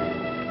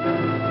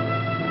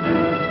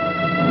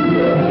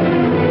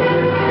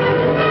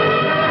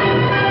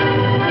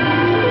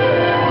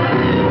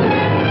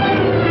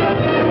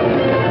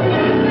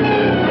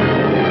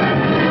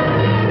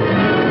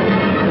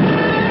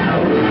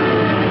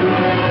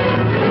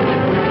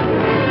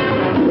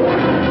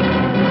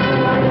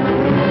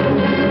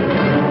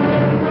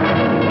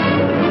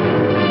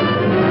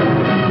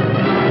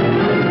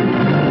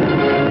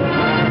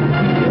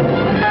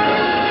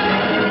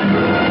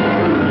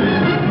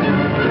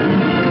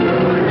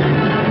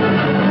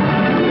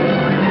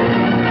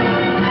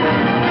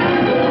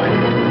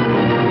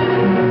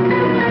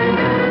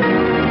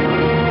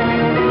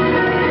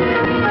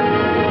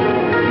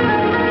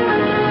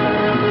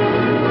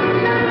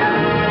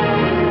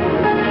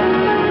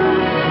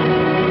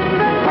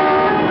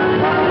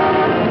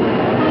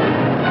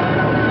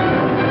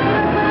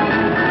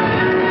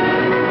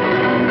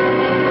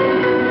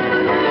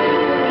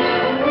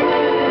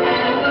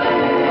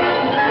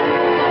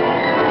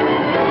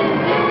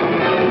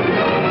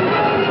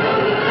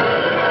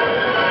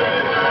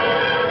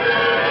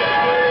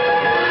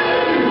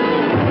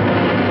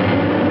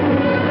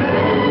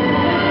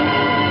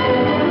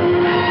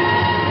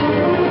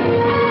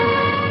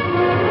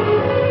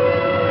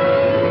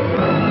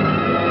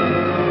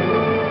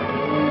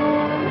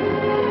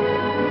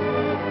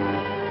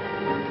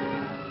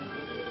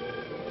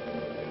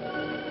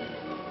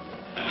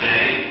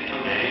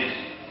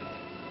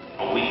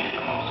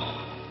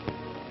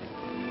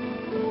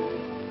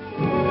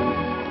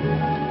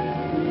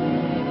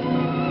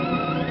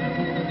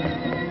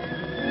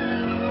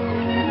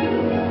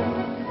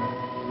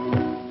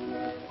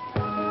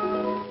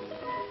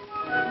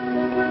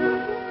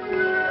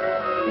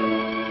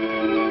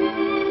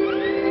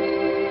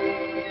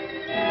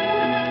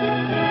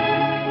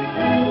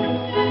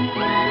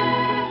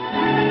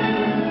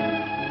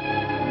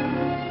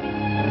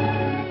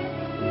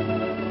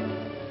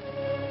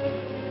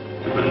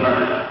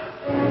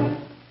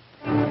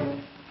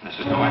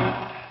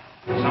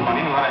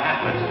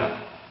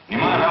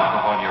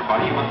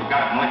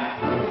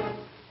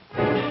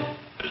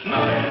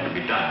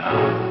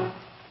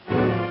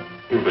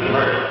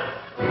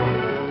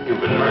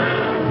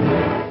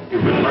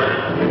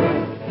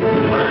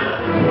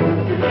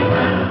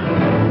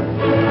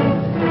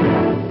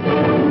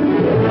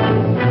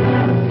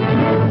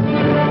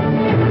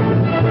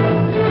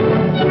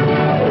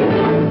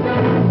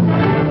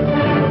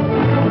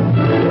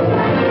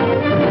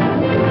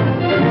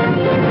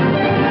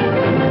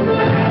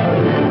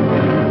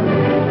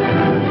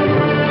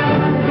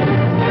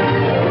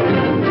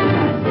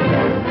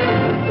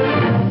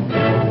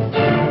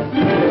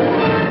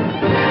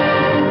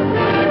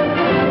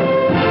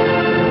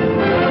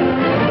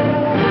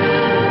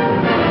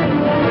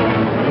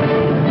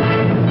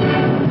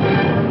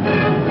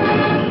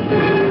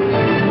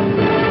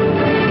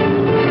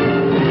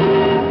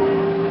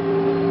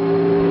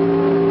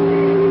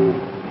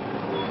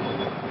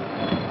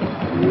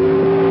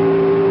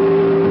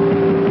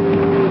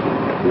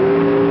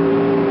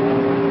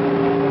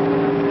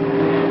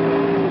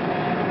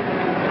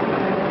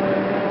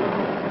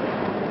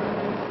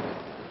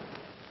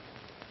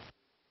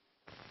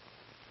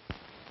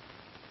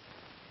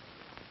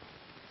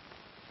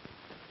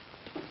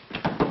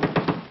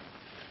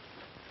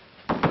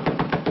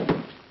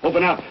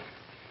 Open up.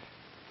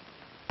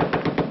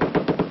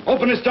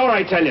 Open this door,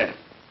 I tell you.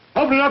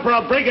 Open it up or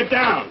I'll break it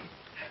down.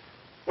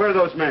 Where are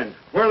those men?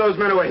 Where are those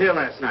men who were here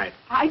last night?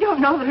 I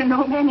don't know. There are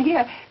no men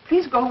here.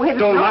 Please go away.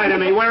 Don't lie to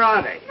me. Where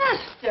are they?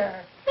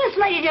 Mister, this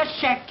lady just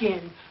checked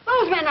in.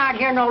 Those men aren't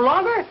here no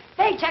longer.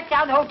 They checked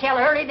out the hotel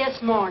early this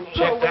morning.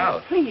 Checked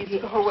out? Please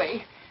go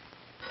away.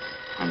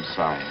 I'm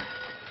sorry.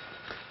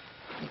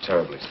 I'm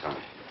terribly sorry.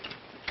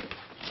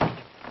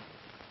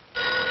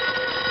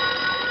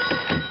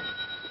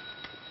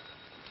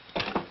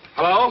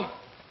 Hello?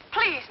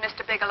 Please,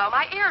 Mr. Bigelow,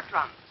 my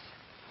eardrums.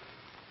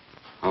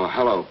 Oh,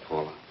 hello,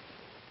 Paula.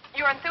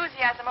 Your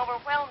enthusiasm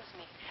overwhelms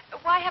me.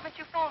 Why haven't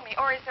you phoned me?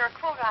 Or is there a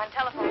quota on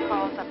telephone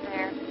calls up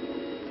there?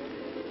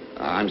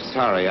 I'm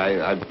sorry.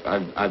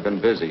 I've been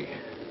busy.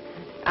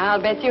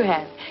 I'll bet you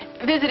have.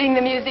 Visiting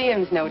the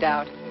museums, no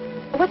doubt.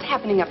 What's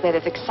happening up there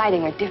that's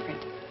exciting or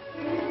different?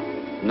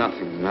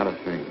 Nothing, not a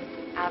thing.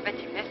 I'll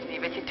bet you miss me,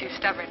 but you're too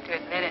stubborn to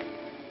admit it.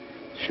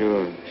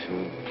 Sure.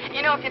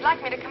 You know, if you'd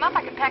like me to come up,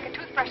 I could pack a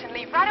toothbrush and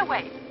leave right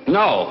away.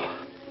 No.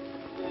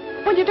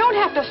 Well, you don't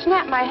have to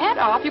snap my head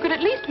off. You could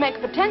at least make a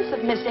pretense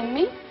of missing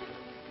me.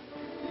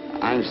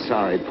 I'm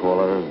sorry,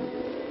 Paula.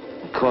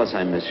 Of course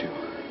I miss you.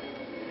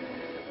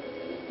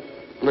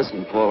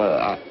 Listen,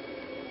 Paula,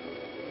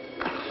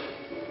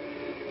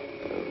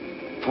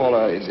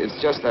 Paula,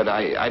 it's just that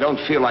I don't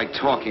feel like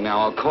talking now.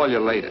 I'll call you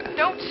later.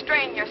 Don't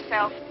strain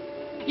yourself.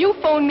 You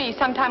phone me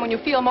sometime when you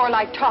feel more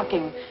like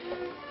talking.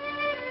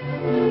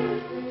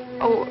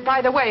 Oh,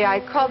 by the way, I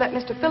called that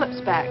Mr.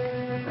 Phillips back.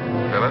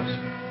 Phillips?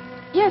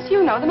 Yes,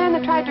 you know, the man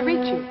that tried to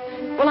reach you.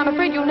 Well, I'm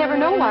afraid you'll never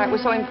know why it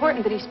was so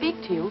important that he speak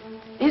to you.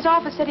 His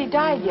office said he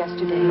died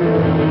yesterday.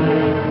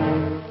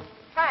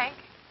 Frank,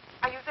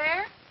 are you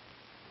there?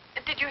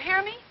 Did you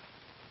hear me?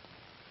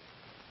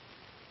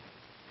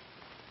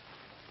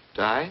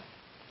 Died?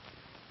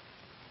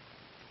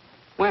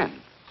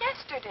 When?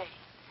 Yesterday.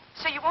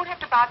 So you won't have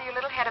to bother your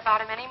little head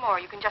about him anymore.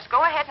 You can just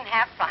go ahead and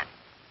have fun.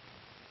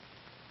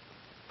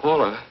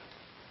 Paula,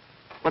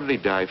 what did he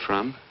die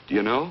from? Do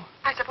you know?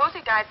 I suppose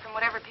he died from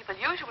whatever people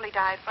usually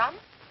die from.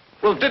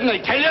 Well, didn't they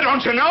tell you?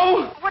 Don't you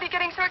know? What are you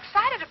getting so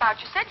excited about?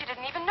 You said you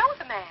didn't even know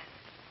the man.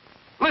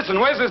 Listen,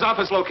 where's his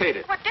office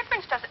located? What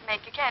difference does it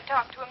make? You can't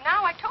talk to him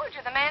now. I told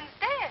you the man's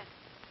dead.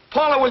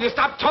 Paula, will you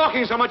stop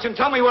talking so much and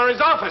tell me where his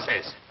office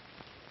is?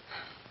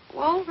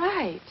 All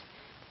right.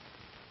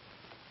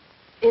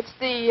 It's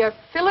the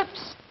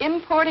Phillips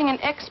Importing and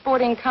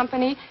Exporting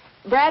Company,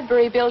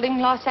 Bradbury Building,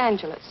 Los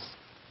Angeles.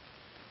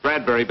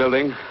 Bradbury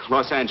Building,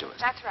 Los Angeles.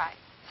 That's right.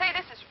 Say,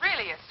 this is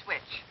really a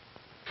switch.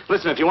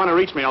 Listen, if you want to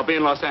reach me, I'll be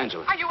in Los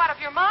Angeles. Are you out of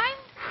your mind?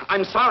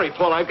 I'm sorry,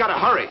 Paula. I've got to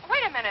hurry.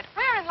 Wait a minute.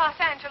 Where in Los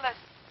Angeles?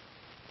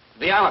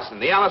 The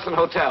Allison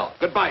Hotel.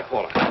 Goodbye,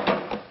 Paula.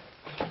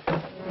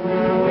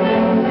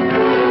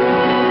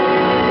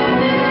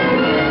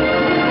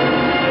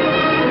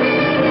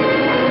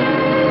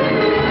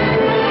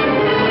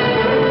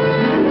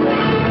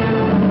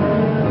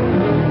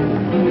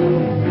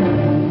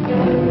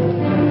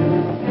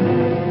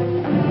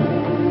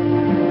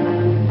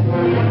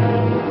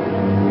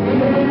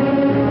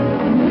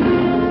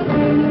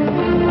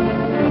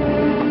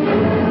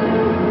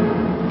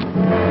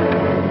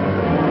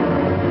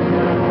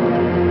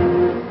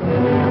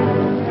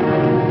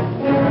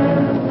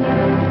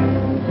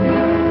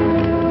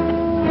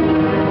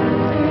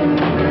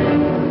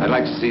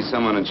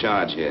 Someone in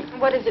charge here.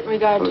 What is it in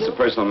regard Well, to? it's a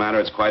personal matter.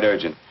 It's quite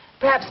urgent.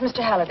 Perhaps Mr.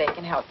 Halliday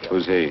can help you.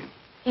 Who's he?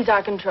 He's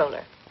our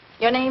controller.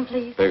 Your name,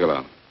 please?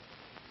 Bigelow.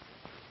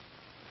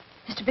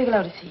 Mr.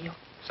 Bigelow to see you.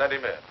 Send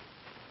him in.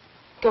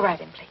 Go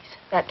right in, please.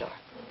 That door.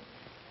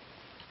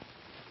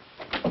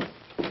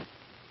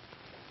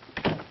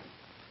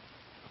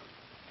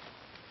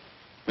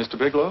 Mr.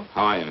 Bigelow?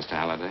 How are you, Mr.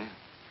 Halliday?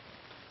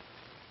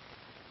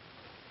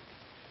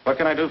 What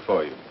can I do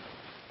for you?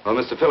 Well,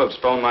 Mr. Phillips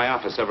phoned my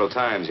office several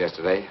times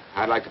yesterday.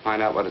 I'd like to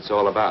find out what it's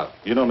all about.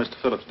 You know Mr.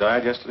 Phillips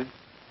died yesterday?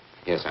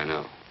 Yes, I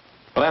know.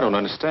 Well, I don't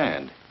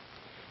understand.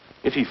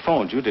 If he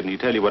phoned you, didn't he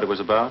tell you what it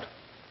was about?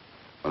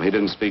 Well, he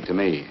didn't speak to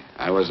me.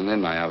 I wasn't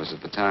in my office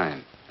at the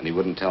time, and he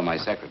wouldn't tell my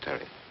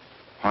secretary.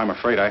 Well, I'm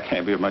afraid I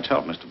can't be of much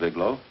help, Mr.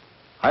 Bigelow.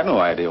 I've no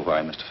idea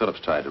why Mr.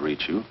 Phillips tried to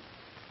reach you.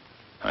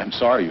 I'm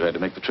sorry you had to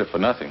make the trip for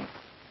nothing.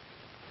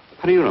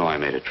 How do you know I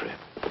made a trip?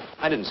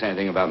 I didn't say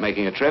anything about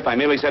making a trip. I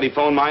merely said he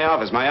phoned my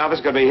office. My office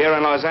could be here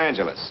in Los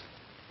Angeles.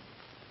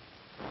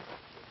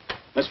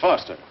 Miss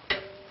Foster,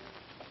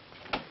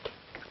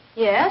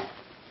 Yes?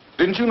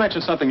 didn't you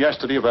mention something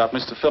yesterday about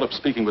Mr. Phillips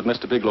speaking with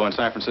Mr. Bigelow in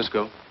San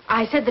Francisco?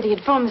 I said that he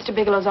had phoned Mr.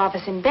 Bigelow's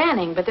office in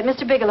Banning, but that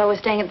Mr. Bigelow was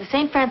staying at the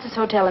St. Francis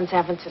Hotel in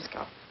San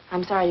Francisco.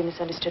 I'm sorry you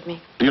misunderstood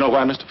me. Do you know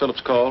why Mr.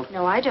 Phillips called?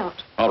 No, I don't.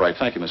 All right,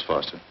 thank you, Miss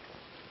Foster.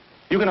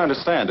 You can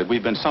understand that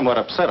we've been somewhat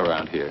upset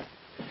around here.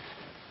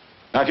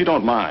 Now, if you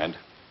don't mind,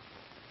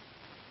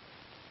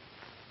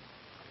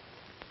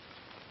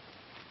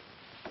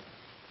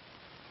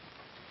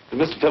 Did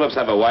Mr. Phillips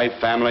have a wife,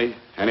 family,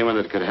 anyone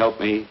that could help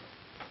me?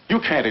 you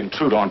can't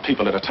intrude on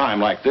people at a time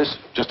like this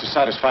just to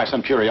satisfy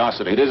some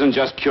curiosity. It isn't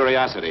just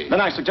curiosity.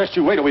 Then I suggest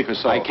you wait a week or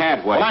so. I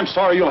can't wait. Well, I'm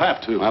sorry you'll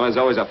have to. Well, there's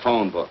always a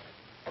phone book.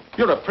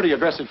 You're a pretty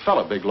aggressive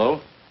fellow,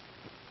 Bigelow.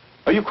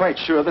 Are you quite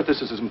sure that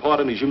this is as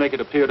important as you make it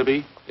appear to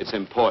be? It's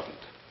important.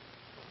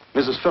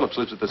 Mrs. Phillips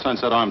lives at the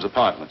Sunset Arms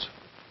Apartments.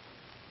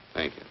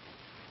 Thank you.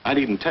 I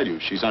needn't tell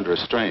you she's under a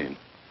strain.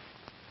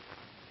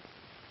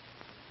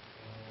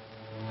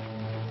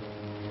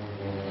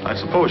 I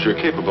suppose you're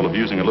capable of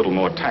using a little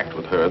more tact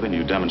with her than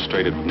you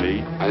demonstrated with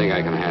me. I think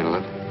I can handle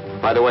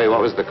it. By the way, what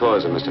was the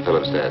cause of Mr.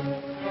 Phillips' death?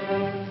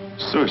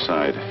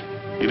 Suicide.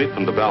 He leaped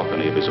from the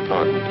balcony of his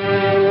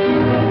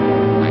apartment.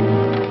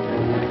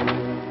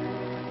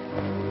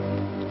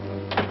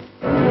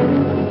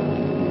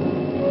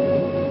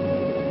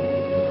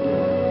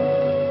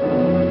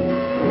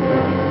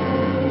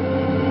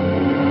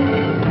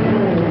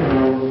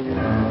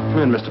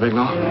 Come in, Mr.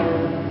 Bigelow.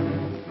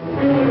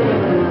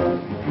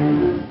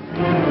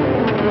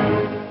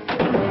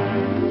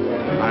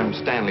 I'm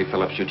Stanley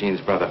Phillips,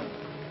 Eugene's brother.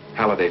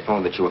 Halliday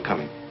phoned that you were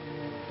coming.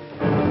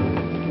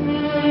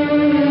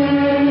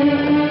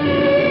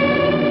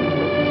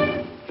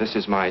 This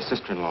is my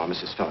sister-in-law,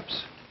 Mrs.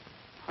 Phillips.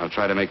 I'll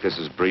try to make this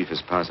as brief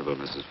as possible,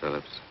 Mrs.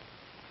 Phillips.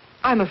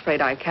 I'm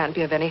afraid I can't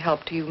be of any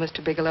help to you,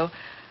 Mr. Bigelow.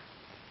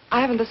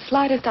 I haven't the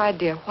slightest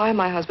idea why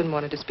my husband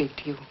wanted to speak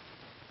to you.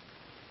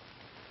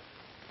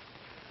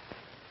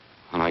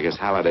 Well, I guess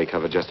Halliday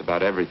covered just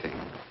about everything.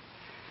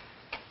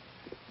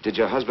 Did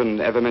your husband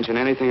ever mention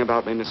anything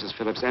about me, Mrs.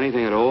 Phillips?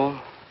 Anything at all?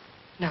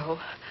 No,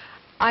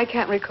 I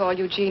can't recall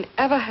Eugene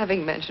ever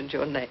having mentioned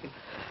your name.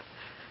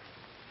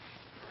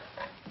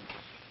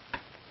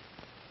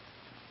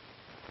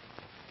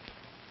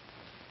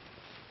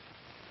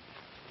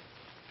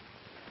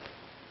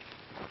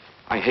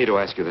 I hate to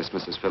ask you this,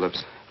 Mrs.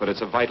 Phillips, but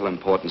it's of vital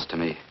importance to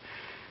me.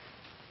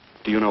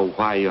 Do you know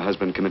why your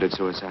husband committed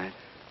suicide?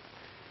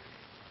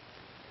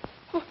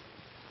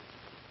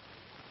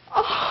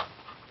 Oh.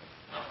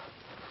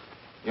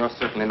 You're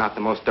certainly not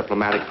the most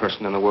diplomatic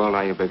person in the world,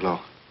 are you, Bigelow?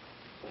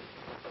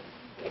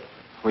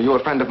 Were you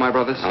a friend of my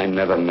brother's? I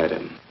never met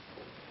him.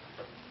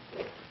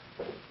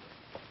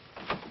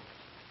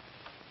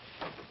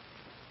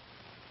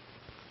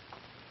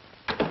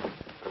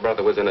 My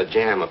brother was in a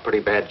jam, a pretty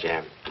bad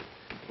jam.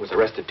 He was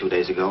arrested 2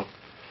 days ago.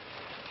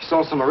 He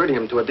sold some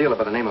iridium to a dealer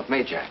by the name of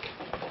Majak.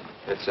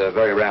 It's a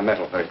very rare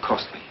metal, very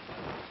costly.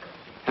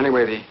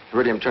 Anyway, the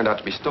iridium turned out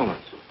to be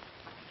stolen.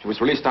 He was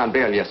released on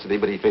bail yesterday,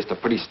 but he faced a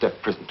pretty stiff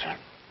prison term.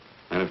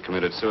 Men have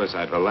committed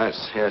suicide for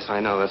less. Yes, I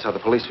know. That's how the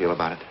police feel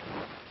about it.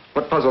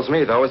 What puzzles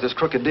me, though, is this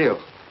crooked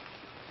deal.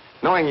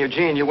 Knowing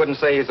Eugene, you wouldn't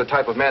say he's the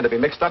type of man to be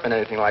mixed up in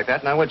anything like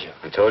that, now would you?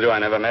 I told you I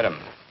never met him.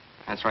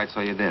 That's right, so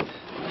you did.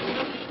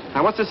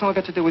 Now, what's this all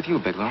got to do with you,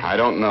 Bigelow? I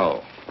don't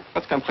know.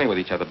 Let's come clean with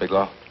each other,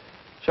 Bigelow.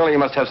 Surely you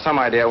must have some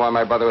idea why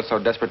my brother was so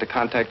desperate to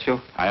contact you.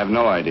 I have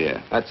no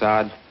idea. That's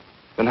odd.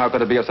 Then how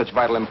could it be of such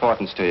vital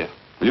importance to you?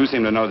 Well, you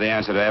seem to know the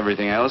answer to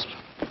everything else.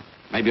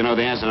 Maybe you know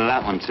the answer to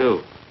that one,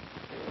 too.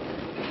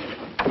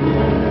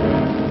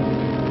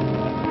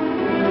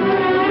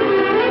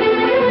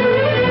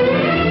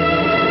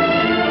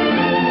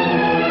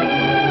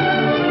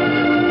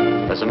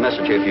 There's a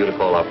message here for you to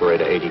call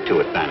operator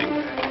 82 at Banning.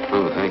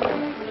 Oh, thank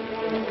you.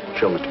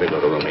 Show Mr. Bigelow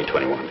to room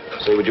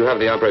 821. Say, would you have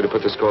the operator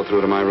put this call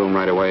through to my room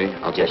right away?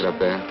 I'll take it up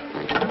there.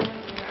 Thank you.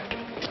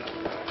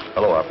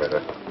 Hello,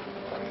 operator.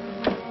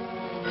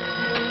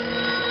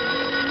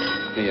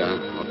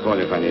 I'll call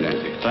you if I need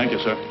anything. Thank you,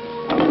 sir.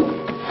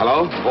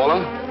 Hello,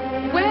 Paula?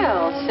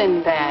 Well,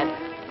 Sinbad,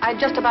 I'd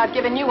just about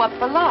given you up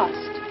for lost.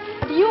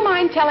 Do you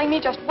mind telling me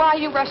just why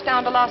you rushed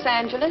down to Los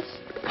Angeles?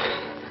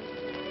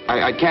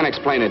 I can't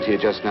explain it to you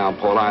just now,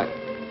 Paula.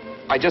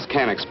 I just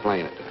can't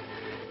explain it.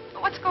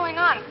 What's going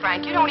on,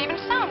 Frank? You don't even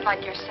sound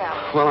like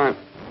yourself. Well, I'm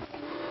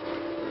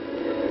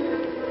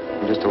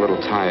just a little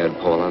tired,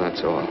 Paula,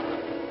 that's all.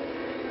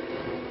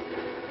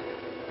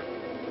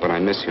 But I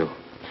miss you.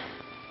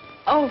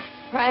 Oh,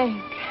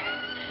 Frank.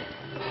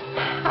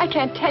 I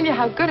can't tell you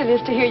how good it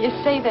is to hear you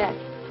say that.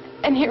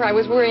 And here I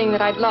was worrying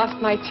that I'd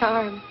lost my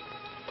charm.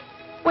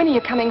 When are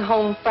you coming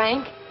home,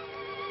 Frank?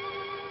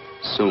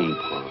 Soon,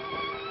 Paula.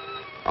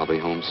 I'll be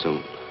home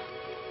soon.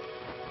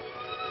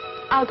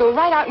 I'll go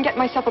right out and get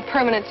myself a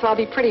permanent so I'll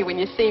be pretty when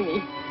you see me.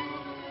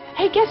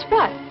 Hey, guess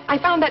what? I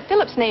found that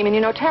Phillips name in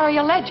your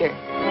notarial ledger.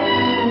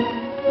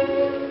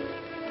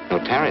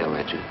 Notarial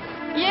ledger?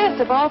 Yes,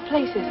 of all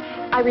places.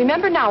 I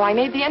remember now I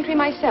made the entry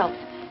myself.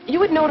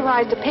 You had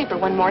notarized a paper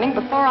one morning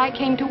before I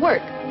came to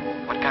work.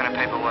 What kind of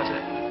paper was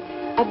it?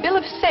 A bill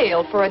of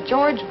sale for a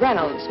George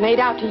Reynolds made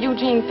out to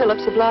Eugene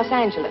Phillips of Los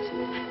Angeles.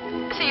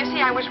 So you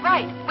see, I was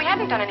right. We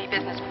hadn't done any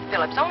business with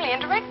Phillips, only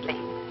indirectly.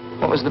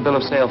 What was the bill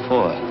of sale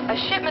for? A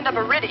shipment of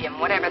iridium,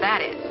 whatever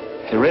that is.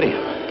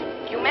 Iridium?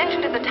 You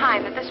mentioned at the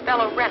time that this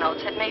fellow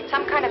Reynolds had made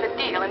some kind of a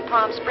deal in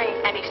Palm Springs,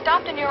 and he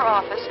stopped in your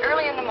office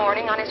early in the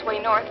morning on his way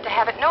north to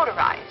have it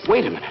notarized.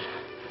 Wait a minute.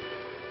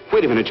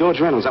 Wait a minute, George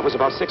Reynolds. That was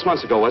about 6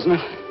 months ago, wasn't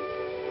it?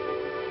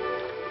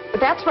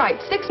 That's right,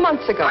 6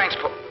 months ago. Thanks,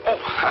 Paul.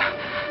 Oh,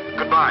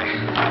 goodbye.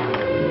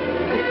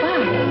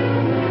 Goodbye.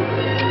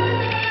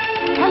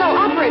 Hello,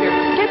 operator.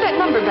 Get that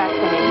number back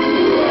for me.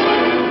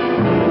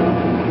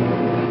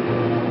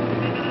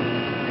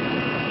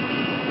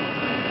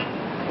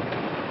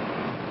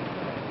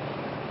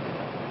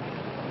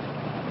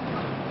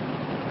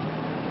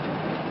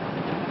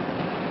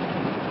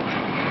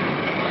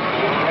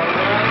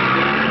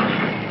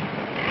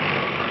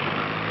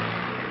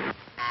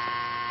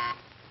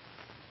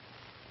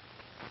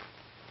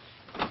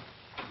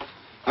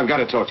 I've got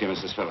to talk to you,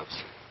 Mrs.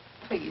 Phillips.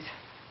 Please,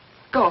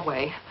 go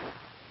away.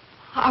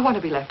 I want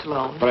to be left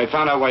alone. But I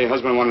found out why your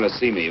husband wanted to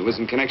see me. It was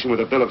in connection with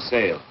a bill of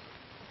sale.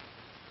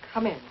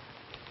 Come in.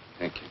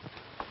 Thank you.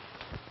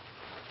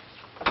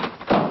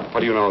 What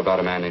do you know about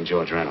a man named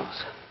George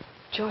Reynolds?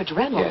 George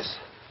Reynolds? Yes.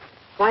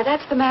 Why,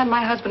 that's the man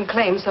my husband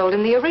claimed sold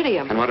him the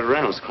iridium. And what did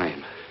Reynolds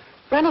claim?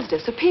 Reynolds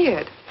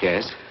disappeared.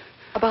 Yes?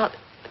 About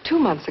 2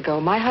 months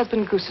ago, my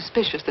husband grew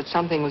suspicious that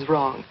something was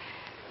wrong.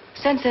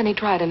 Since then, he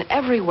tried in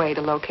every way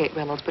to locate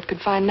Reynolds, but could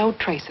find no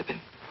trace of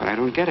him. But I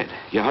don't get it.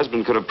 Your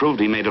husband could have proved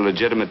he made a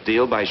legitimate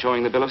deal by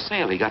showing the bill of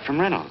sale he got from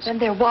Reynolds. Then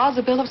there was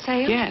a bill of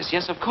sale?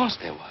 Yes, of course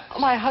there was.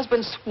 My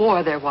husband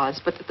swore there was,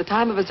 but at the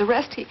time of his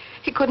arrest,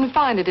 he couldn't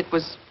find it. It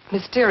was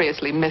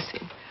mysteriously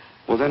missing.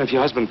 Well, then, if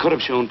your husband could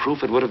have shown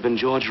proof, it would have been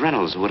George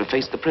Reynolds who would have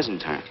faced the prison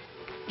term.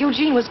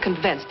 Eugene was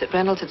convinced that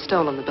Reynolds had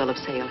stolen the bill of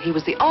sale. He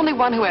was the only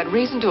one who had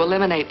reason to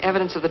eliminate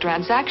evidence of the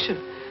transaction.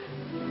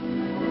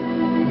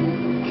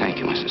 Thank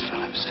you, Mrs.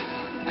 Phillips.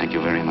 Thank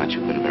you very much.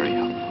 You've been very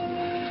helpful.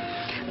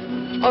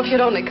 Oh, if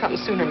you'd only come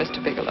sooner,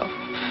 Mr. Bigelow.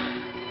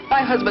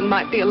 My husband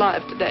might be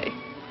alive today.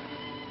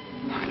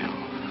 I know.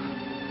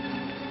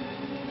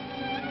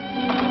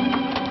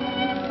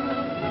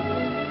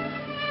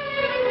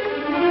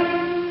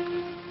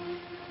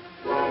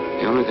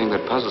 The only thing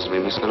that puzzles me,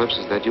 Miss Phillips,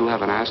 is that you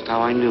haven't asked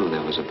how I knew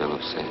there was a bill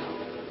of sale.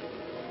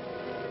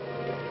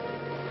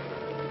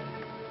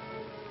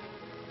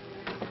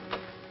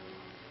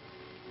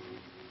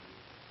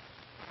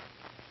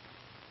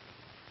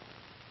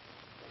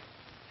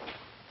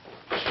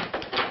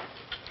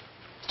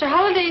 Mr.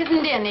 Holliday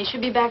isn't in. He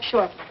should be back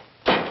shortly.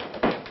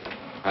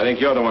 I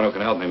think you're the one who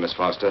can help me, Miss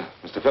Foster.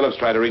 Mr. Phillips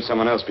tried to reach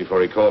someone else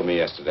before he called me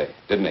yesterday,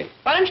 didn't he?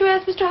 Why don't you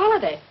ask Mr.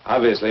 Holliday?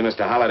 Obviously,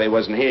 Mr. Holliday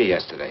wasn't here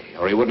yesterday,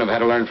 or he wouldn't have had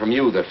to learn from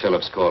you that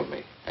Phillips called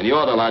me. And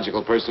you're the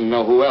logical person to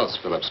know who else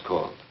Phillips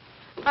called.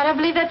 I don't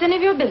believe that's any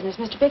of your business,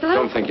 Mr. Bigelow.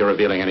 Don't think you're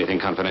revealing anything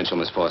confidential,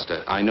 Miss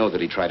Foster. I know that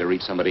he tried to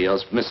reach somebody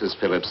else. Mrs.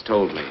 Phillips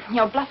told me.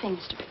 You're bluffing,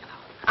 Mr. Bigelow.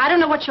 I don't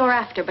know what you're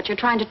after, but you're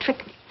trying to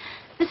trick me.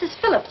 Mrs.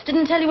 Phillips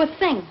didn't tell you a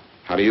thing.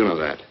 How do you know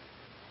that?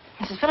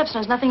 Mrs. Phillips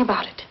knows nothing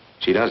about it.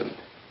 She doesn't.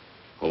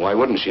 Well, why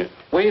wouldn't she?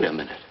 Wait a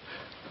minute.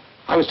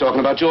 I was talking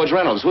about George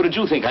Reynolds. Who did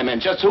you think I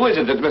meant? Just who is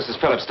it that Mrs.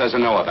 Phillips doesn't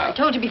know I about?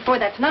 told you before,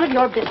 that's none of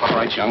your business. All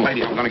right, young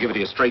lady, I'm going to give it to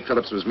you straight.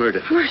 Phillips was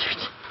murdered.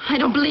 Murdered? I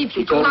don't believe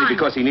you. He told me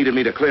because he needed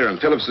me to clear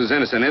him. Phillips was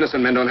innocent.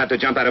 Innocent men don't have to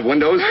jump out of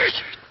windows. Murdered?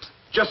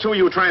 Just who are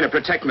you trying to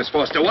protect, Miss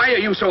Foster? Why are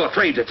you so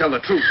afraid to tell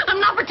the truth? I'm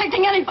not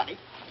protecting anybody.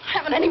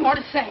 I haven't any more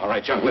to say. All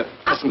right, young,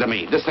 listen to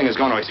me. This thing is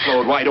going to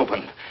explode wide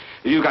open.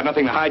 If you've got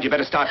nothing to hide, you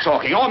better start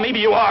talking. Or maybe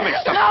you are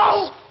mixed up.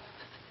 No!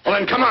 Well,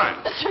 then, come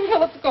on. Mr.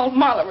 Phillips called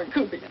Marla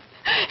Rakubian.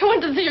 He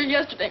went to see her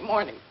yesterday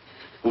morning.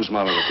 Who's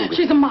Marla Rakubian?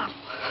 She's a model.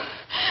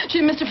 She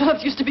and Mr.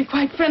 Phillips used to be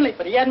quite friendly,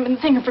 but he hadn't been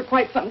seeing her for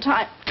quite some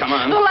time. Come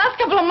on. The last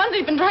couple of months,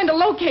 he'd been trying to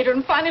locate her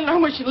and finally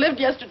learned where she lived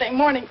yesterday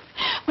morning.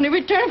 When he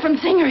returned from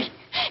seeing her,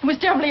 he was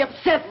terribly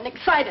upset and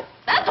excited.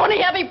 That's when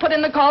he had me put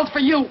in the calls for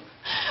you.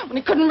 When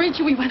he couldn't reach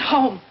you, he went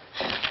home.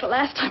 The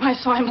last time I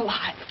saw him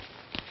alive.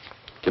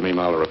 Give me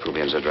Marla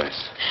Rakubian's address.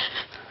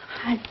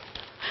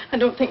 I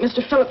don't think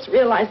Mr. Phillips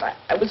realized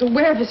I was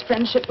aware of his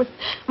friendship with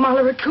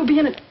Marla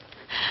Rakubian, and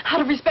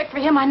out of respect for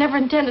him, I never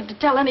intended to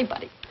tell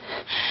anybody.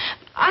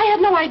 I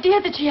had no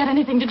idea that she had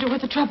anything to do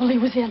with the trouble he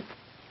was in.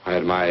 I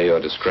admire your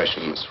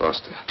discretion, Miss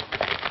Foster.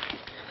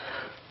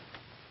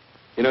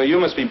 You know, you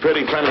must be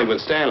pretty friendly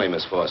with Stanley,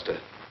 Miss Foster.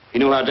 He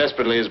knew how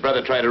desperately his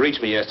brother tried to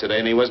reach me yesterday,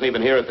 and he wasn't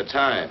even here at the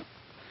time.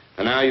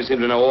 And now you seem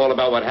to know all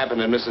about what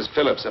happened in Mrs.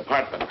 Phillips'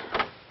 apartment.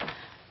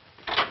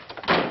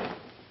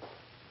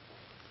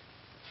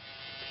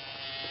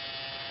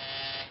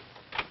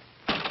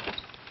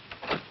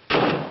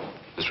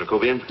 Miss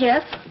Rakubian?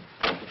 Yes?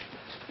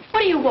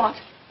 What do you want?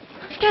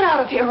 Get out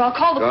of here or I'll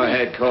call the Go police.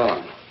 ahead, call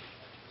him.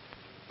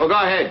 Oh, go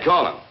ahead,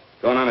 call him.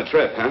 Going on a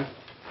trip, huh?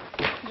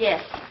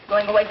 Yes,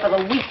 going away for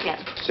the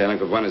weekend. Sailing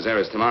for Buenos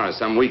Aires tomorrow,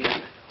 some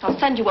weekend. I'll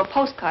send you a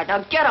postcard.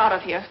 Now get out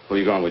of here. Who are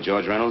you going with,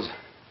 George Reynolds?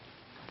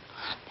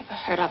 Never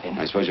heard of him.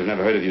 I suppose you've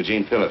never heard of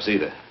Eugene Phillips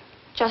either.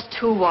 Just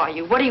who are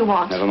you? What do you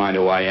want? Never mind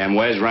who I am.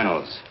 Where's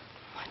Reynolds?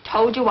 I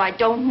told you I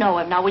don't know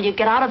him. Now will you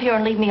get out of here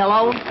and leave me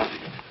alone?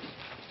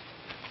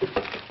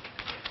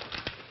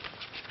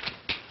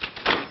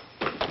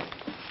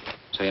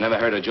 So you never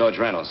heard of George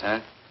Reynolds, huh?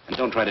 And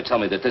don't try to tell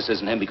me that this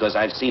isn't him because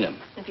I've seen him.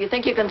 If you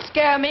think you can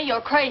scare me, you're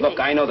crazy. Look,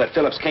 I know that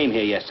Phillips came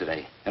here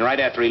yesterday. And right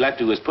after he left,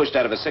 he was pushed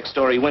out of a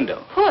six-story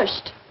window.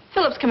 Pushed?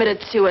 Phillips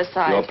committed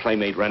suicide. Your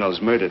playmate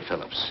Reynolds murdered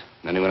Phillips.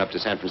 And then he went up to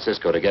San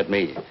Francisco to get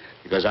me.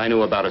 Because I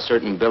knew about a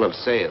certain bill of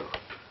sale.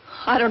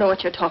 I don't know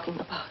what you're talking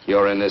about.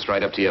 You're in this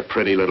right up to your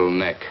pretty little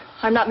neck.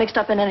 I'm not mixed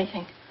up in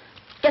anything.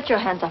 Get your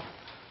hands up.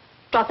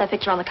 Drop that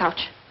picture on the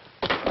couch.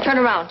 Turn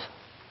around.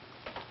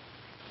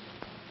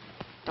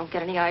 Don't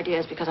get any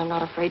ideas because I'm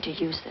not afraid to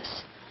use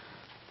this.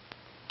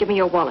 Give me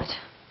your wallet.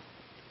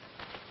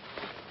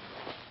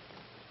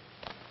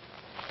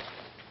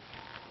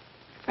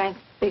 Frank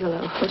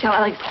Bigelow, Hotel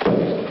Alex.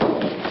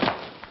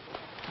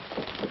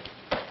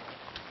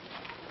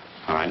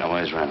 All right, now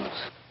where's Reynolds?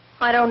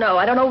 I don't know.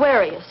 I don't know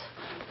where he is.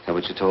 Is that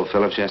what you told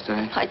Phillips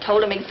yesterday? I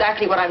told him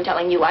exactly what I'm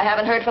telling you. I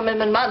haven't heard from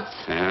him in months.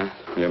 Yeah?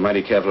 You're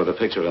mighty careful of the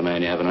picture of a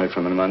man you haven't heard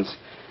from in months.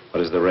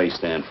 What does the Ray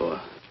stand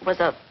for? It was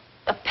a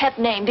pet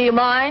name. Do you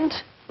mind?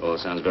 Oh, it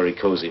sounds very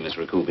cozy, Miss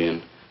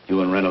Rakubian.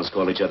 You and Reynolds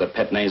call each other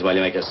pet names while you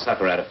make a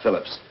sucker out of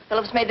Phillips.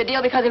 Phillips made the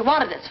deal because he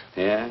wanted it.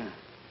 Yeah?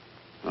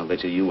 I'll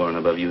bet you weren't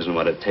above using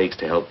what it takes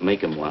to help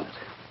make him want it.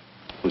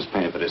 Who's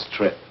paying for this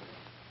trip?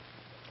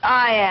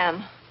 I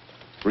am.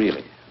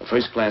 Really? A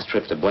first-class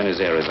trip to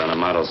Buenos Aires on a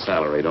model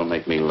salary. Don't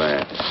make me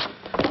laugh.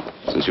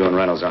 Since you and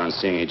Reynolds aren't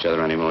seeing each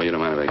other anymore, you don't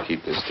mind if I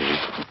keep this to you.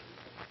 If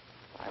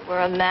I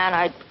were a man,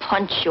 I'd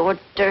punch your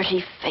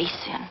dirty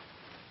face in.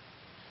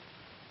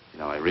 You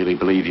know, I really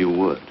believe you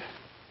would.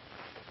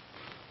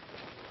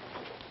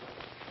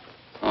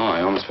 Oh,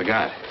 I almost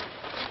forgot.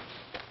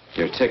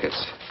 Your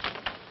tickets.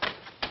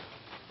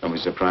 Don't be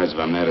surprised if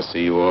I'm there to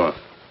see you off.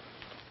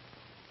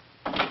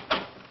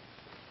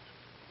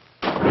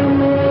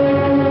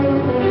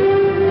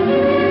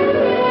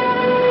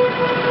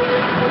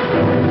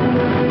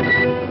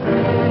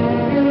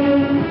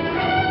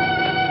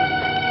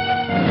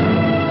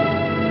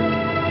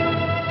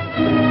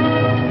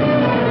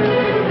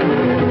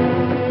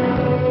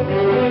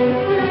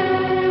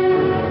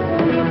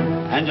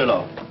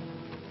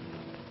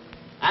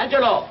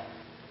 Angelo.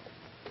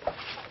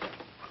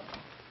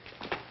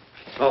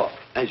 Oh,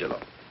 Angelo.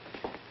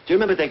 Do you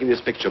remember taking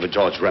this picture of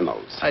George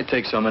Reynolds? I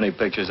take so many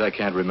pictures, I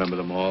can't remember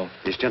them all.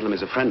 This gentleman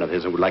is a friend of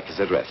his and would like his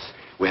address.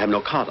 We have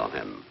no card on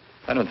him.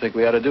 I don't think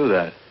we ought to do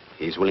that.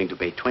 He's willing to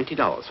pay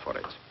 $20 for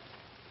it.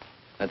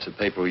 That's the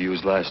paper we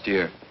used last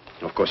year.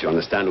 Of course, you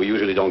understand, we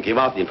usually don't give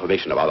out the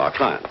information about our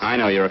clients. I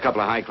know, you're a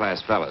couple of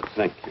high-class fellas.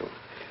 Thank you.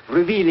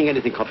 Revealing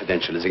anything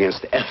confidential is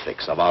against the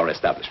ethics of our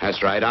establishment.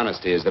 That's right.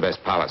 Honesty is the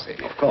best policy.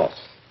 Of course.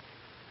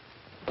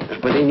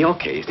 But in your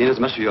case,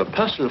 inasmuch as you're a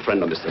personal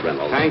friend of Mr.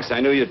 Reynolds... Thanks. I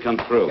knew you'd come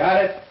through.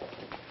 Got it.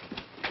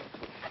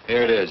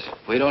 Here it is.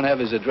 We don't have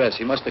his address.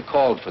 He must have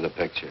called for the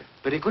picture.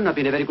 But he couldn't have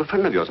been a very good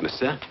friend of yours,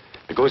 mister,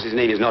 because his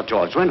name is not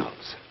George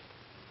Reynolds.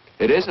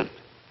 It isn't?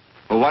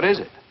 Well, what is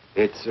it?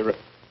 It's a...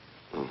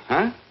 Oh,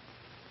 huh?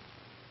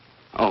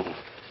 Oh.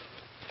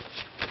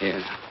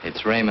 Yeah.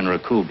 It's Raymond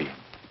Rakubian.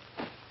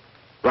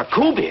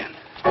 Rakubian?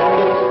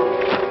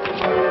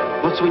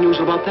 What's so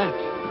unusual about that?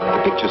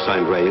 The picture's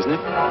signed Ray, isn't it?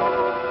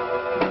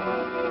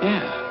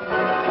 Yeah.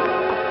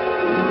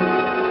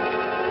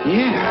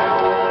 Yeah.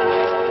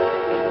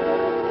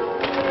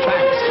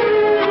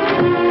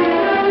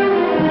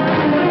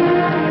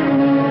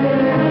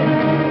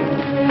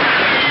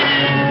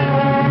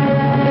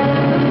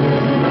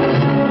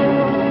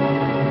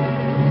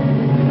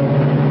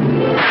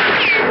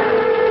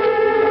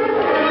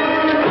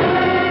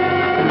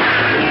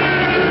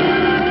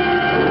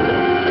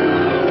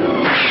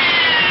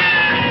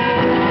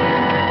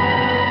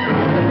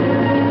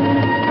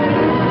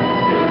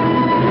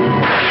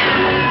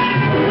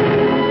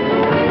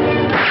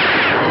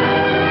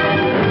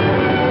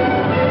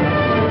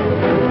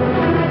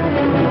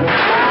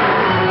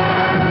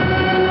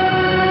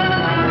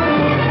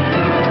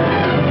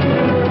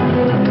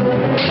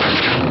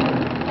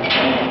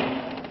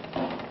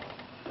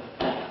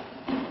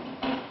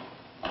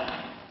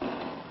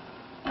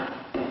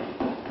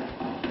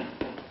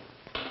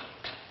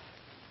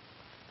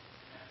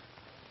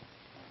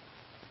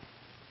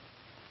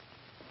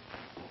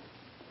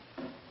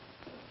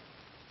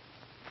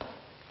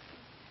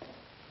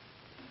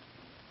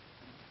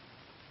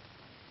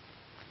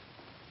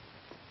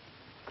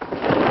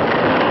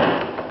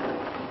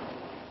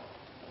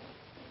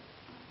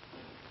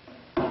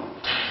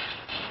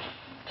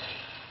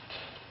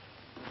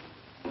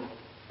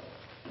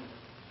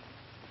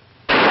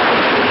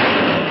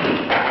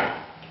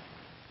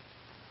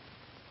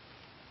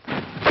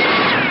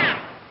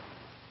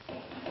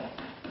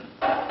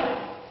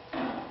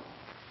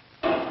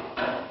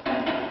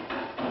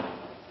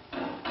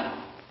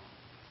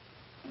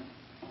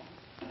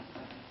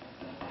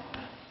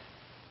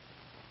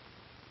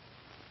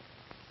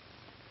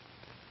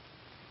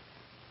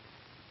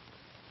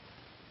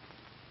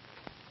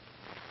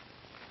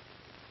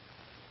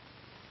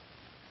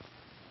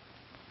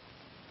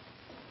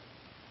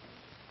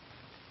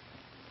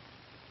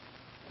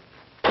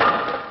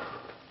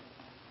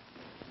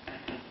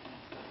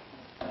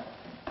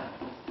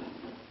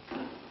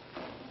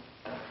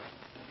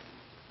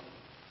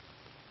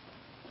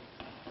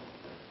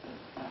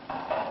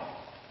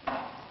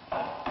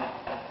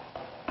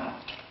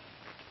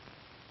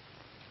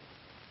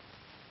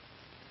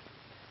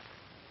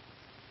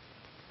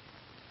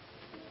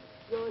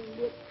 Your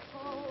lips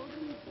called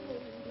me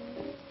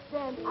baby,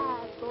 then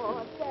I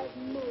thought that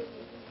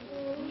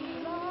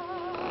maybe love.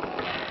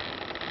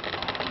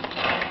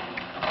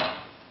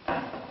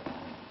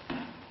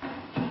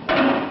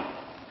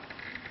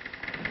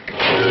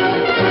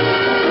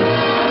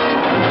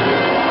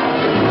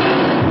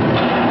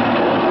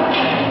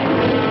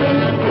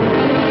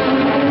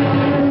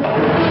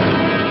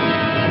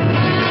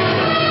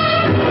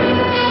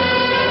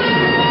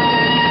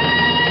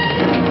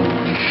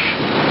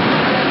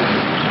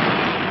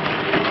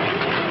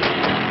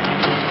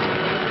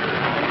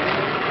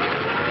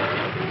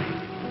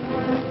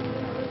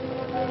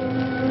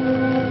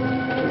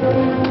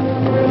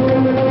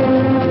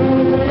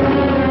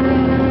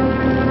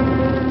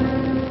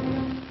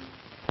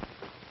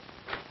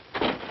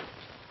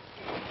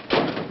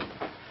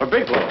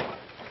 Bigelow,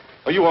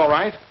 are you all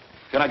right?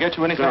 Can I get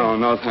you anything?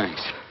 No,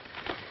 thanks.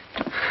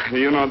 Do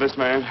you know this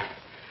man?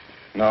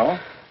 No.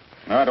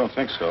 No, I don't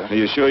think so. Are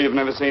you sure you've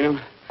never seen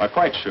him? I'm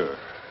quite sure.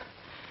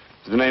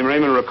 Does the name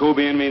Raymond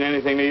Rakubian mean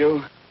anything to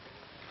you?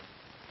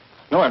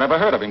 No, I never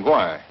heard of him.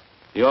 Why?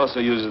 He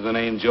also uses the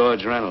name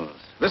George Reynolds.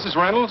 This is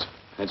Reynolds?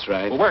 That's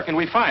right. Well, where can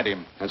we find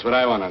him? That's what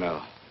I want to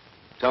know.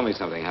 Tell me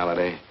something,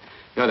 Halliday.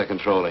 You're the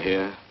controller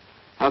here.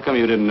 How come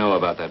you didn't know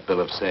about that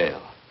bill of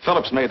sale?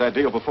 Phillips made that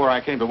deal before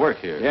I came to work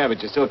here. Yeah,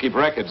 but you still keep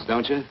records,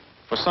 don't you?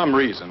 For some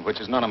reason,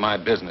 which is none of my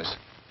business,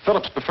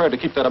 Phillips preferred to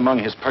keep that among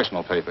his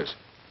personal papers.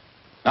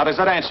 Now, does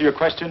that answer your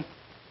question?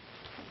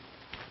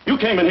 You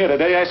came in here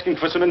today asking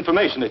for some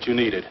information that you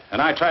needed,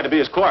 and I tried to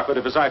be as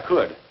cooperative as I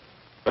could.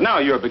 But now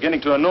you're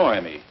beginning to annoy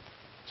me.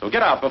 So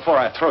get out before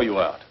I throw you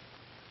out.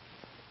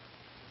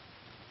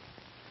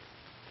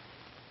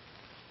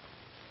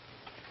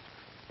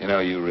 You know,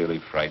 you really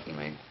frighten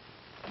me.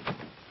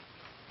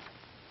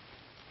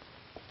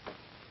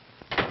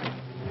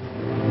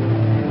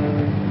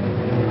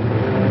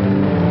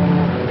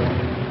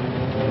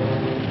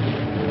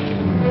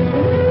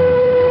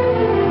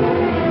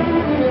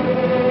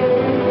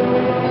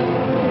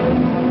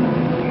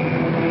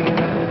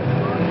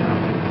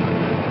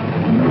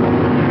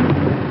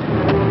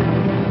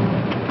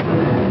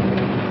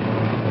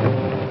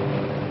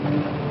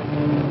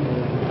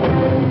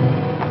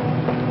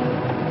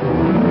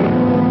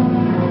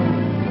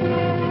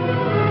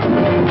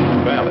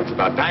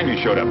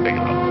 showed up,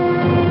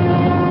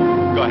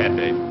 Bigelow. Go ahead,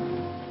 Dave.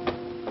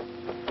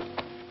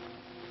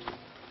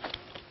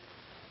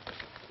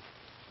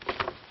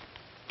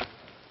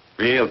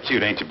 Real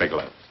cute, ain't you,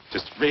 Bigelow?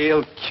 Just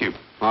real cute.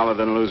 Paula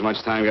didn't lose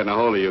much time getting a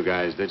hold of you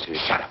guys, did she?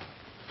 Shut up.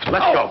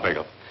 Let's go,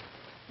 Bigelow.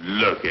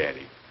 Look at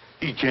him.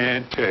 He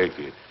can't take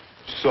it.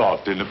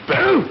 Soft in the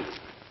back.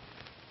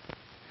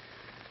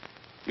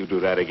 You do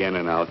that again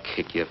and I'll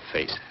kick your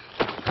face.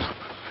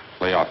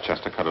 Lay off,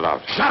 Chester. Cut it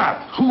out. Shut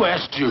up! Who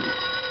asked you?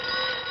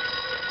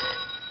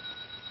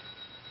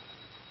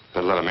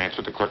 Better let him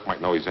answer. The clerk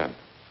might know he's in.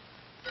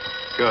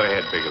 Go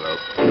ahead, Bigelow.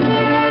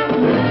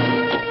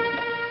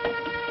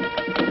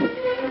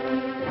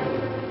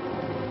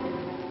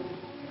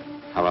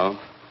 Hello?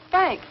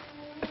 Frank.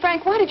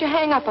 Frank, why did you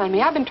hang up on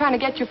me? I've been trying to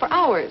get you for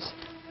hours.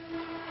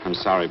 I'm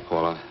sorry,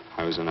 Paula.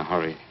 I was in a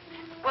hurry.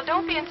 Well,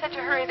 don't be in such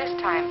a hurry this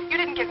time. You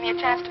didn't give me a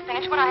chance to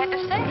finish what I had to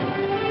say.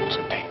 What's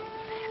the name?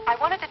 I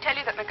wanted to tell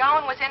you that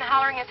McGowan was in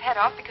hollering his head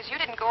off because you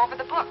didn't go over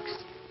the books.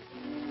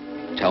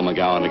 Tell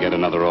McGowan to get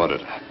another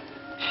auditor.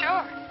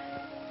 Sure.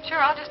 Sure,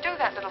 I'll just do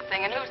that little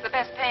thing and lose the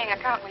best paying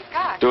account we've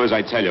got. Do as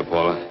I tell you,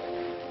 Paula.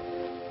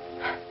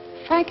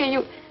 Frank, are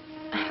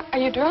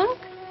you drunk?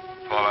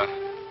 Paula,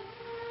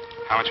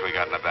 how much we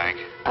got in the bank?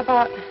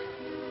 About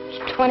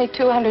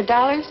 $2,200.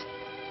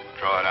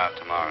 Draw it out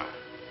tomorrow.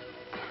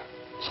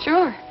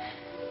 Sure.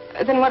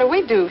 Then what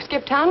do?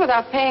 Skip town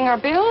without paying our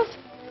bills?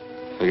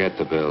 Forget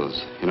the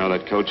bills. You know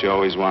that coat you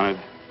always wanted?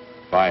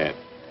 Buy it.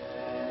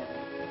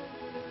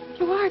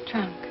 You are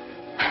drunk.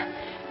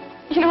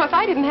 You know, if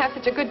I didn't have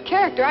such a good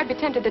character, I'd be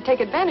tempted to take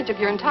advantage of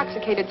your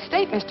intoxicated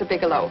state, Mr.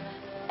 Bigelow.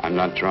 I'm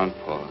not drunk,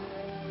 Paula.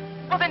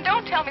 Well, then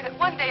don't tell me that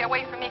one day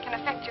away from me can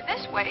affect you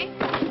this way.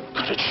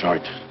 Cut it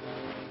short.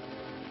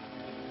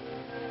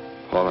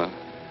 Paula,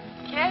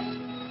 Yes?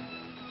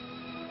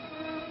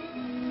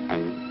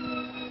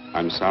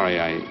 I'm sorry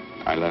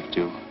I left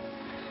you.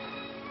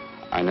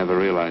 I never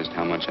realized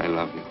how much I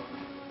love you.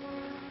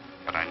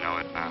 But I know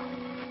it now.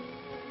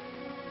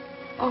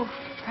 Oh,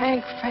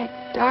 Frank,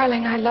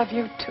 darling, I love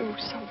you too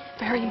so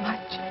very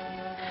much.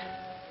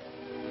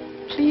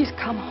 Please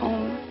come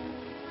home.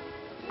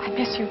 I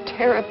miss you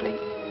terribly.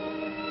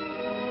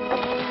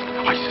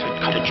 I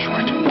said cut it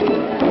short.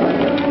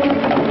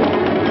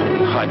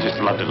 I'd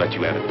just love to let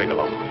you have it,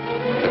 Bigelow.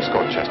 Let's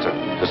go, Chester.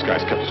 This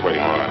guy's kept us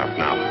waiting long enough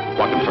now.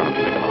 Walk in front of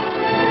me, Bigelow.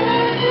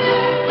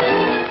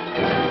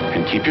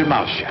 And keep your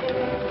mouth shut.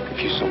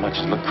 If you so much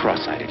as look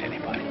cross-eyed at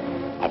anybody,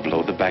 I'll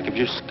blow the back of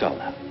your skull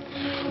out.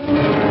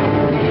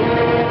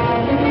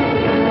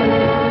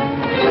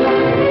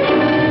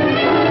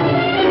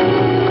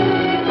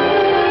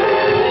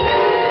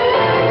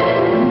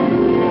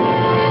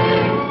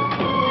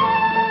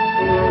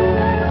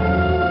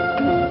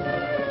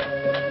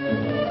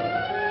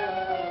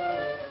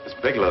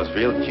 Bigelow's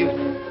real cute.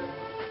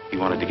 He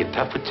wanted to get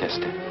tough with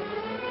Chester.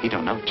 He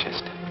don't know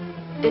Chester.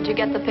 Did you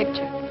get the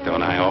picture?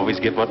 Don't I always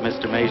get what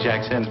Mr.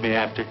 Majak sends me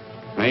after?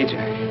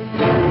 Majak?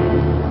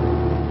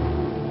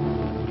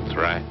 That's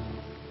right.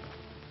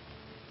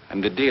 I'm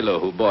the dealer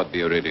who bought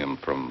the iridium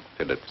from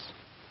Phillips.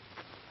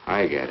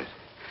 I get it.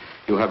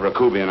 You have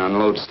Rakubian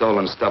unload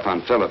stolen stuff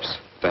on Phillips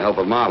with the help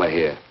of Marla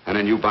here, and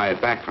then you buy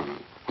it back from him.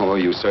 Oh,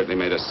 you certainly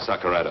made a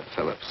sucker out of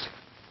Phillips.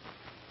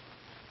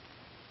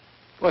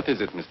 What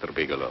is it, Mr.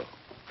 Bigelow?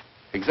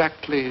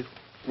 Exactly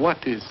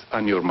what is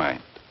on your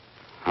mind?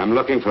 I'm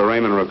looking for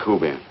Raymond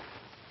Rakubian.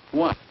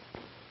 What?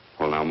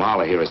 Well, now,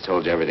 Marla here has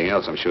told you everything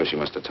else. I'm sure she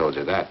must have told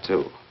you that,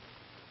 too.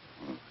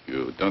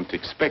 You don't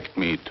expect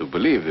me to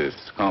believe this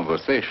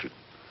conversation.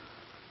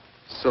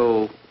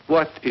 So,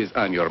 what is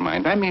on your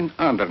mind? I mean,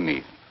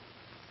 underneath.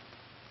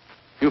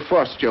 You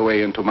forced your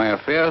way into my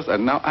affairs,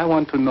 and now I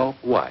want to know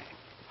why.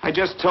 I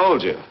just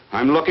told you.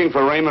 I'm looking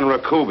for Raymond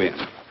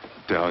Rakubian.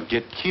 Don't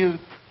get cute.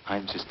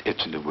 I'm just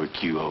itching to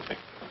work you over.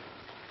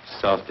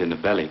 Soft in the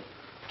belly.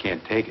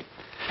 Can't take it.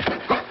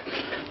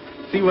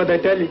 See what I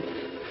tell you?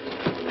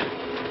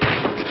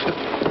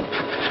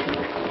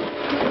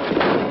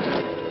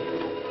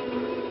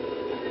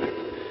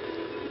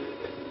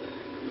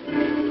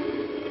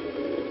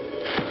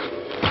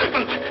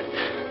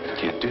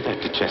 Can't do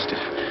that to Chester.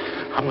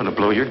 I'm gonna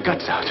blow your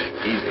guts out.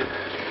 Easy.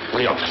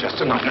 Lay off,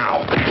 Chester, not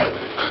now.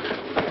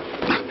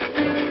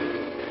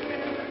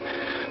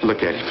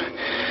 Look at him.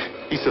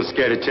 He's so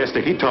scared of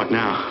Chester, he'd talk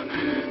now.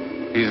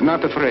 He's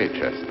not afraid,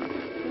 Chester.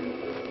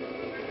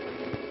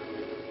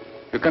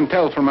 You can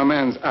tell from a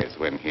man's eyes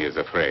when he is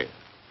afraid.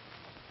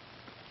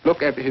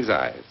 Look at his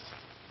eyes.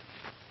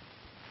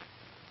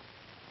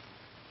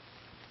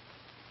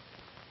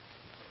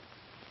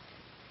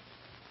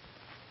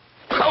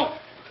 Oh!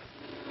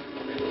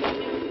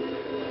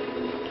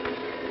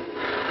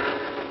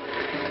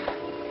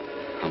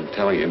 I'm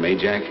telling you,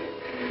 Majak,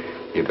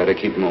 you better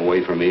keep him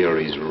away from me or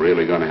he's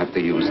really going to have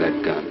to use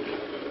that gun.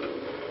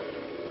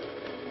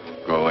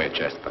 Go away,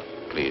 Chester,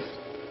 please.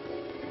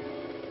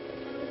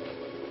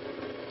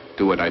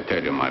 Do what I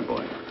tell you, my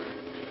boy.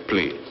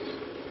 Please.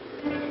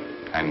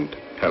 And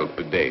help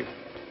Dave.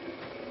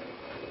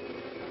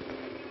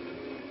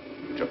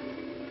 Joe.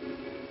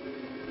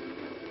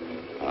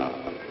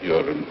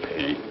 You're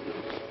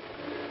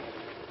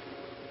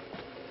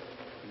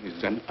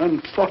is an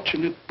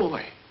unfortunate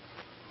boy.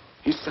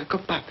 He's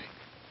psychopathic.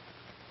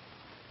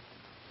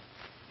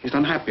 He's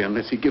unhappy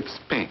unless he gives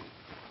pain.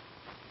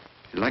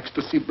 He likes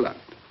to see blood.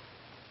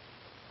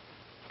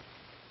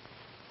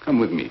 Come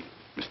with me,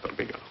 Mr.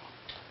 Bigelow.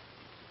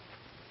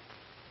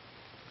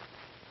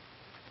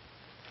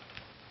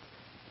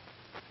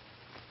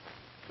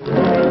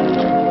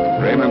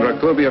 Raymond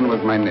Rakubian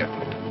was my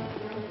nephew.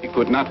 He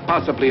could not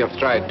possibly have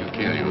tried to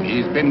kill you.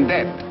 He's been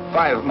dead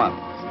 5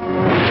 months.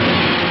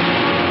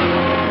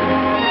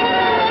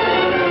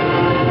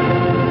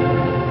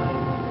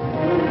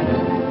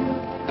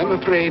 I'm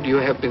afraid you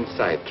have been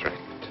sidetracked.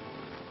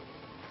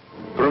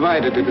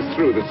 Provided it is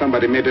true that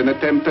somebody made an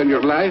attempt on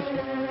your life.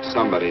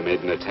 Somebody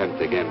made an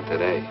attempt again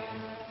today.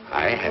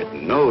 I had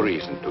no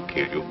reason to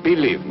kill you,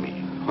 believe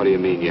me. What do you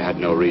mean you had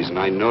no reason?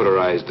 I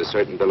notarized a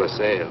certain bill of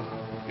sale.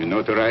 You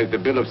notarized the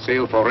bill of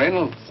sale for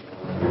Reynolds,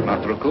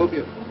 not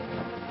Rakubian.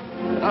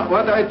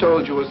 What I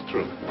told you was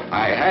true.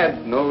 I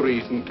had no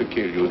reason to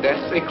kill you.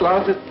 That's a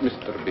closet,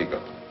 Mr.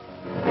 Bigelow.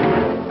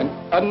 And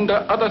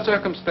under other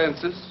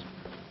circumstances,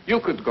 you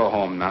could go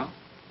home now.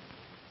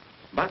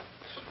 But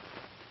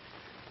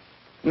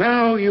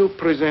now you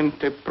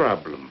present a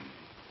problem.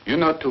 You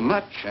know too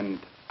much, and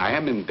I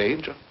am in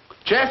danger.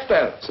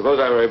 Chester! Suppose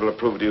I were able to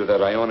prove to you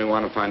that I only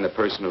want to find the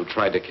person who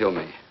tried to kill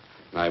me.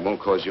 And I won't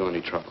cause you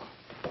any trouble.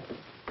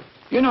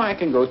 You know I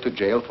can go to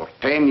jail for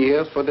 10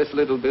 years for this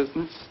little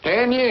business.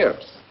 10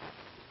 years.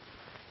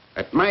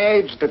 At my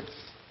age,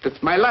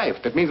 that's my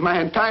life. That means my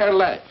entire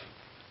life.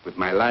 With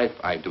my life,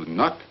 I do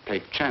not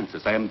take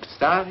chances. I am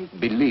sorry,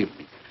 believe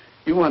me.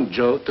 You want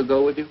Joe to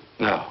go with you?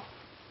 No.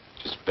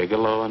 Just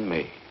Bigelow and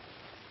me.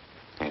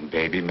 And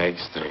baby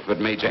Meg's three. But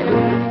Major.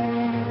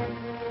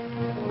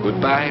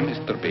 Goodbye,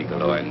 Mr.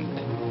 Bigelow, and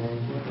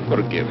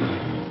forgive me.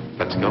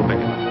 Let's go,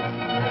 Bigelow.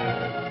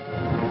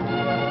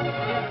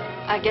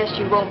 I guess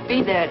you won't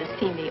be there to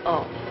see me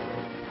off.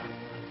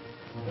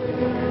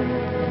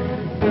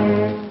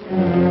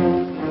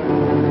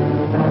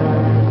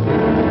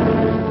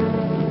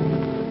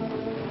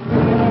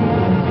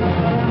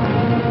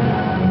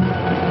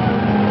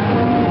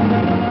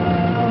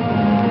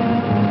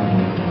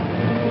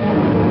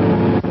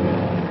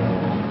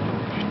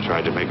 You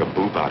tried to make a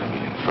boob out of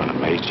me in front of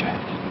Major.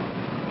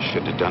 You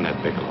shouldn't have done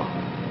that, Bigelow.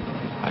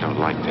 I don't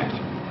like that.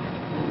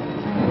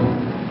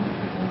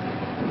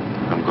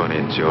 I'm going to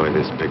enjoy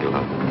this,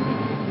 Bigelow.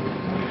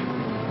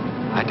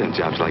 I've done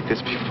jobs like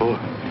this before.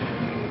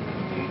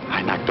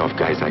 I knocked off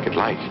guys I could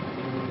like.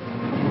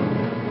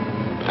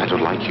 But I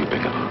don't like you,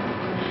 Bigelow.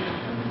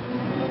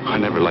 I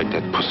never liked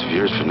that puss of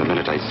yours from the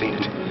minute I seen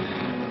it.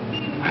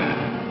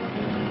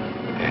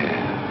 Yeah.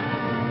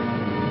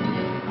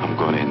 I'm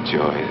going to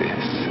enjoy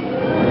this.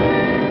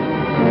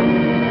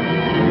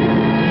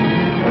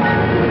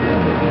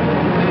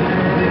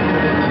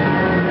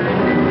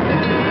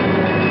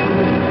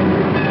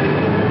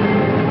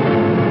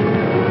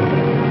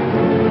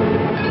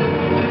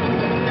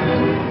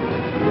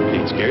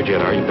 Scared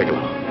yet, are you,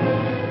 Bigelow?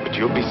 But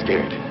you'll be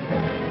scared.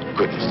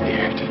 Good and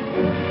scared.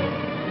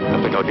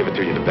 I think I'll give it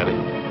to you in the belly.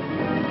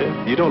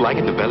 You don't like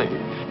it in the belly?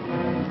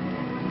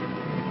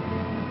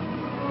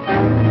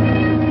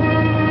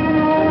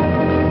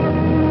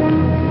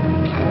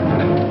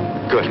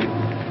 Good.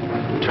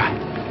 Try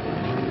it.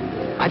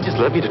 I'd just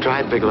love you to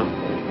try it, Bigelow.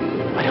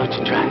 Why don't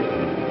you try it?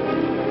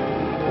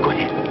 Go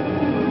ahead.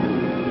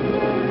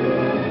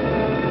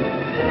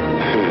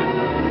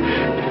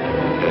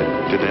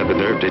 Didn't have the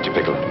nerve, did you,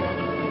 Bigelow?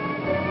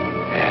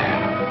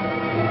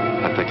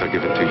 I think I'll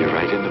give it to you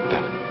right in the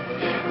belly.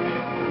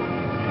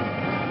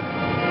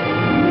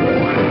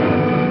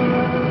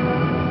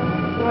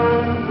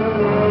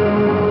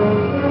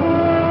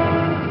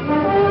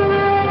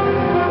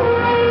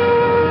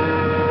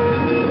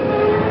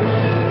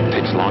 It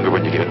takes longer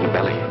when you get it in the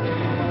belly.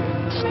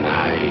 It's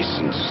nice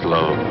and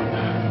slow.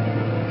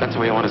 That's the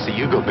way I want to see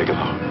you go,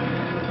 Bigelow.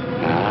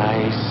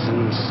 Nice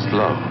and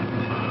slow.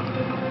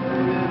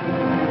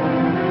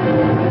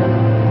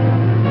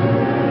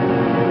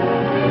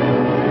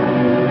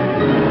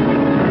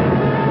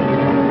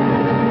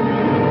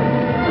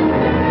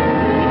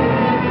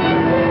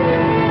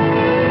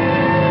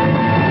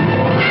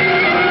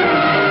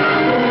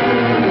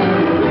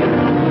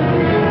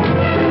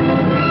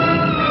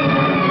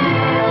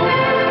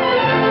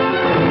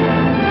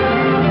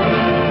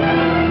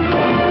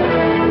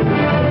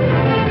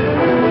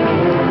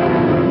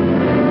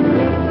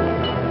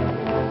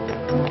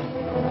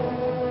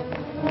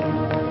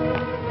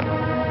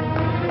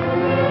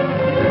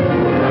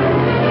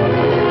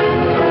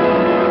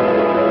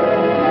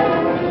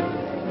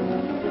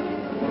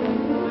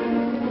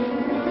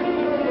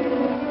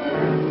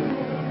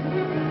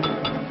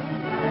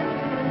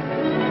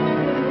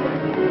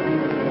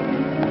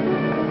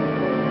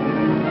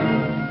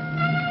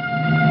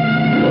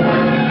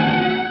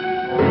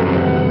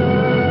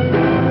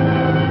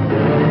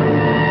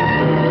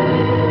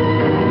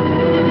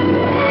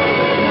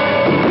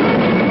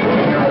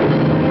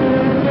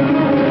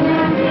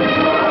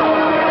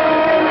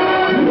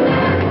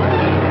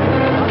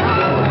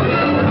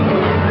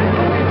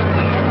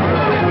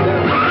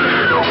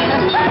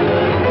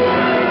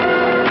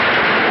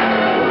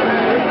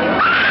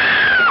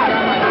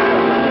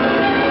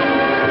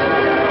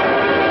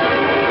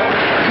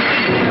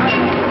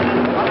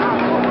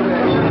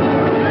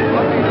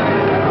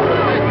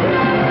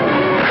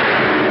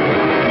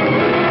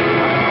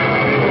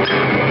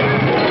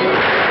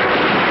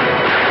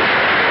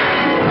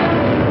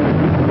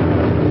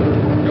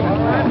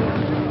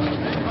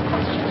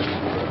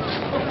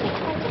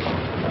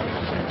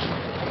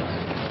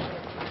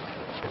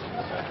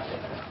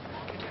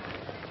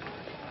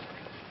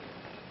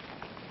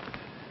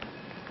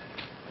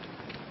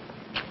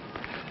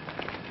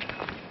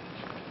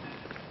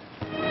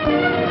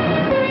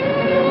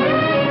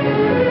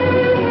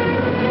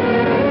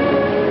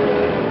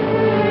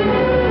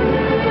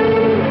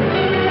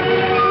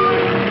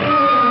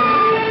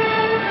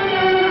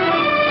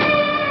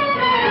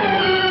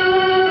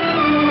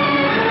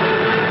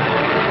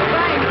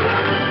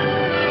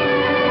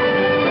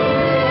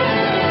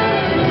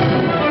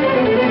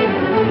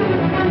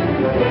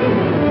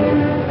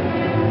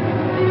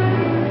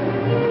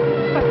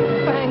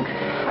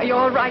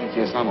 right.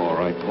 Yes, I'm all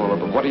right, Paula,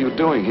 but what are you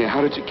doing here?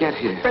 How did you get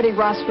here? Freddie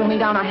Ross threw me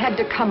down. I had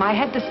to come. I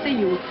had to see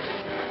you.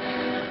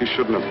 You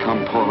shouldn't have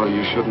come, Paula.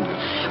 You shouldn't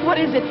have.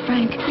 What is it,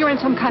 Frank? You're in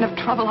some kind of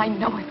trouble. I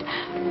know it.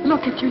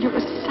 Look at you. You're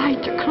a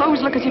sight. Your clothes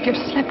look as if you've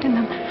slept in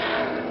them.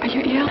 Are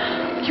you ill?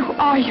 You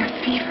are. You're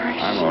feverish.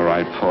 I'm all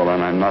right, Paula,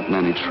 and I'm not in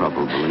any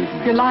trouble, believe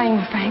me. You're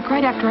lying, Frank.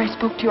 Right after I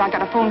spoke to you, I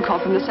got a phone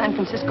call from the San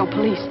Francisco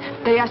police.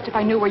 They asked if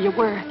I knew where you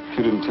were.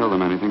 You didn't tell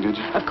them anything, did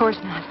you? Of course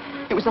not.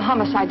 It was the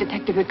homicide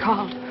detective that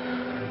called.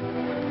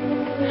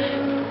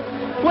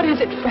 What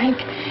is it, Frank?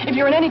 If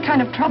you're in any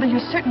kind of trouble, you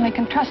certainly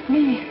can trust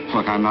me.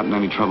 Look, I'm not in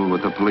any trouble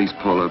with the police,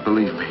 Paula,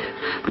 believe me.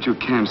 But you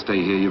can't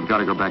stay here. You've got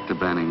to go back to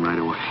Banning right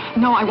away.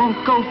 No, I won't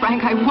go,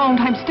 Frank. I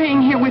won't. I'm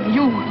staying here with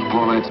you.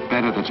 Paula, it's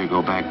better that you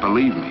go back,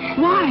 believe me.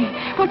 Why?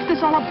 What's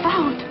this all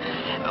about?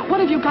 What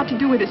have you got to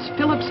do with this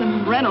Phillips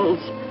and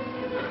Reynolds?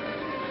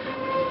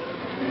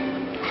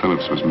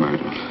 Phillips was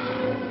murdered.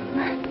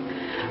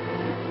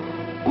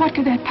 What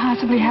could that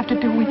possibly have to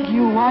do with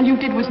you? All you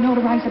did was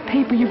notarize a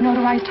paper. You've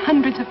notarized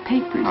hundreds of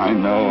papers. I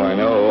know.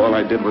 All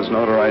I did was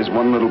notarize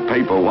one little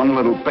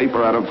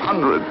paper out of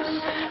hundreds.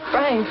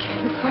 Frank,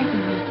 you frighten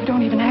me. You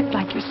don't even act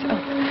like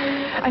yourself.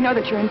 I know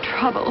that you're in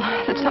trouble,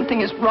 that something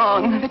is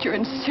wrong, that you're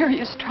in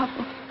serious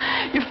trouble.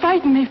 You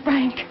frighten me,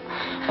 Frank.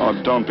 Oh,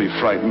 don't be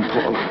frightened,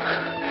 Paula.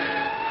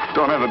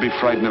 Don't ever be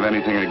frightened of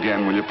anything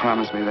again. Will you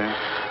promise me that?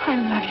 I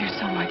love you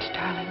so much,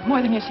 darling.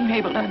 More than you seem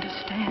able to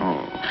understand.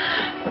 Oh.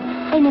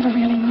 I never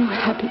really knew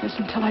happiness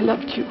until I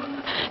loved you.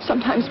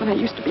 Sometimes when I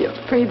used to be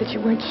afraid that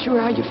you weren't sure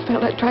how you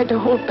felt, I tried to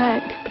hold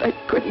back, but I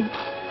couldn't.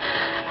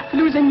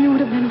 Losing you would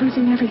have meant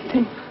losing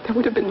everything. There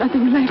would have been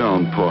nothing left.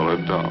 Don't, Paula,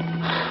 don't.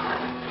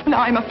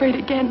 Now I'm afraid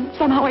again.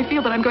 Somehow I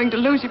feel that I'm going to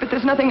lose you, but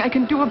there's nothing I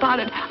can do about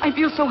it. I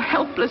feel so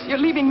helpless. You're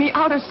leaving me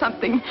out of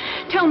something.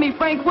 Tell me,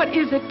 Frank, what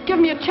is it? Give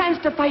me a chance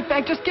to fight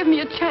back. Just give me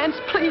a chance,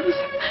 please.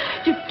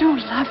 You do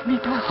love me,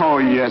 don't you? Oh,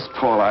 yes,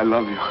 Paula, I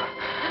love you.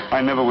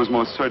 I never was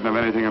more certain of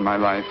anything in my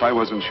life. I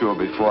wasn't sure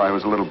before. I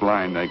was a little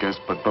blind, I guess,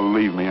 but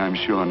believe me, I'm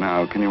sure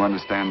now. Can you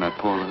understand that,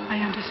 Paula? I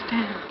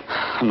understand.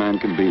 A man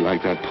can be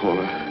like that,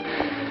 Paula.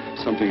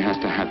 Something has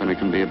to happen. It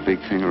can be a big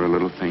thing or a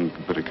little thing,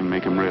 but it can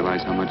make him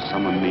realize how much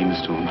someone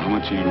means to him, how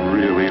much he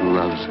really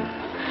loves her.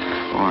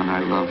 Oh, and I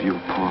love you,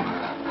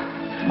 Paula.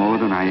 More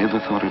than I ever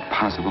thought it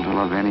possible to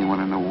love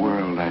anyone in the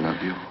world, I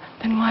love you.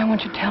 Then why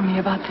won't you tell me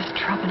about this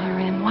trouble you're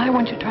in? Why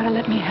won't you try to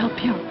let me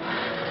help you?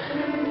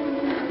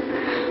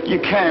 You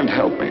can't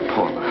help me,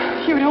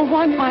 Paula. You don't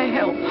want my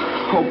help.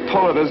 Oh,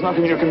 Paula, there's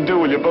nothing you can do.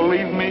 Will you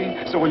believe me?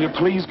 So will you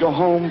please go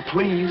home,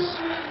 please?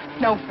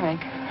 No,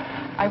 Frank.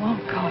 I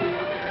won't go.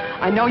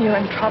 I know you're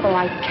in trouble.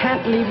 I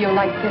can't leave you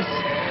like this.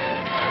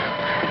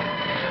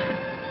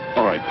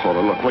 All right,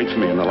 Paula, look, wait for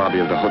me in the lobby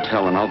of the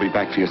hotel, and I'll be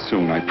back for you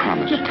soon, I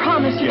promise. You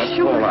promise? You're yes,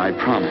 sure? Paula, I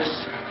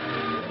promise.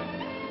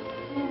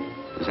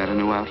 Is that a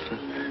new outfit?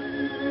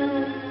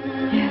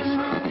 Yes.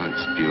 Oh,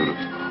 that's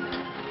beautiful.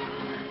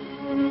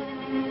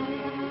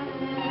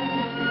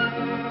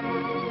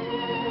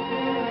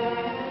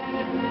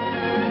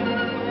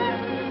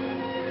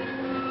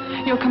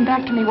 You'll come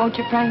back to me, won't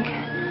you, Frank?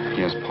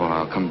 Yes, Paula,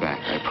 I'll come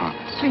back, I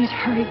promise. Please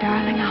hurry,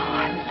 darling. Oh,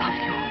 I love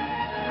you.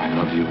 I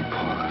love you,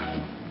 Paula.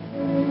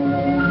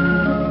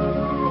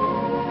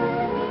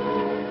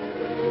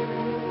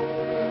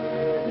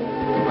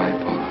 Goodbye,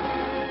 Paula.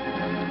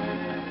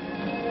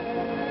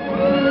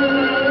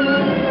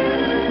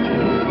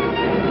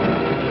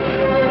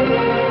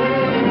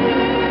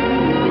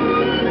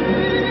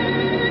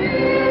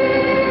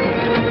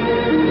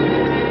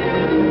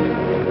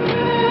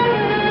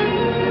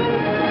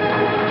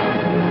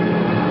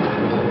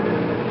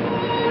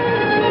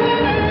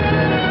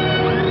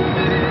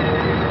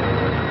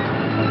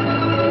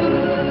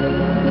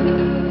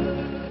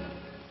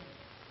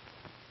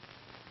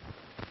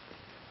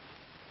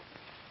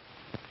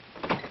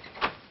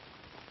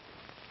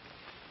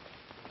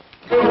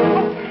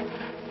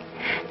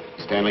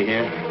 Stanley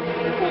here?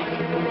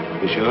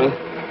 You sure?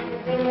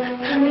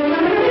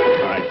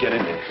 All right, get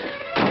in there.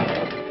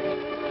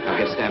 Now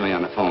get Stanley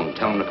on the phone.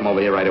 Tell him to come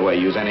over here right away.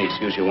 Use any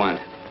excuse you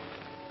want.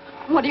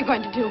 What are you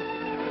going to do?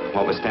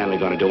 What was Stanley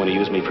going to do when he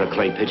used me for a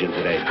clay pigeon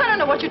today? I don't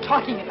know what you're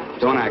talking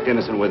about. Don't act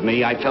innocent with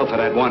me. I fell for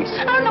that once.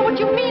 I don't know what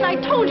you mean. I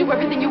told you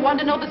everything you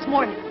wanted to know this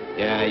morning.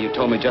 Yeah, you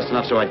told me just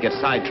enough so I'd get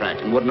sidetracked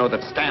and wouldn't know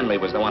that Stanley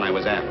was the one I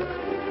was after.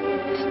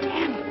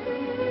 Stanley?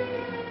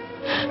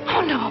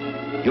 Oh, no.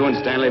 You and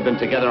Stanley have been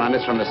together on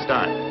this from the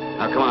start.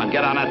 Now, come on,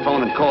 get on that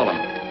phone and call him.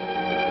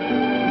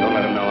 Don't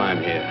let him know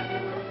I'm here.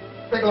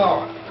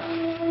 Bigelow.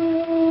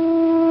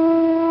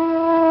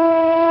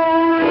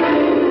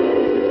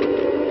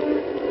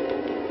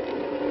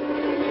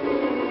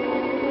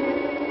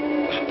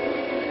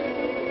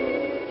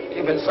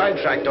 You've been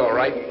sidetracked, all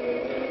right.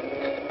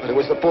 But it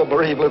was the poor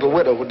bereaved little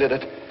widow who did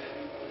it.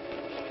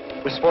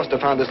 We're supposed to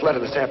have found this letter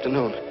this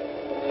afternoon.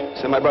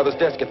 It's in my brother's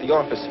desk at the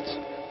office. It's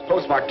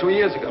postmarked 2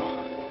 years ago.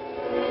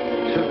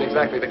 It isn't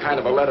exactly the kind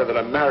of a letter that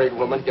a married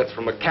woman gets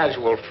from a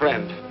casual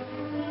friend.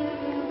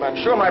 I'm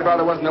sure my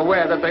brother wasn't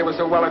aware that they were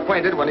so well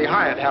acquainted when he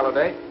hired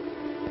Halliday.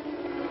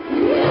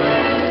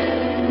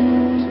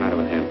 What's the matter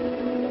with him?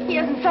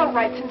 all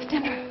right since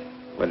dinner.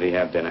 Where did he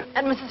have dinner?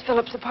 At Mrs.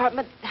 Phillips'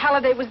 apartment.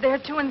 Halliday was there,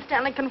 too, and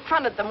Stanley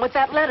confronted them with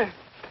that letter.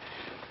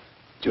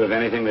 Do you have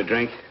anything to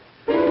drink?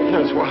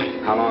 Yes, why?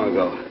 How long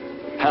ago?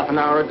 Half an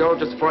hour ago,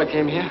 just before I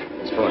came here.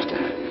 Miss Foster,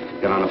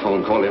 get on the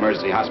phone, call the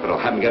emergency hospital.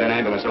 Have them get an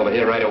ambulance over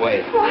here right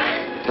away.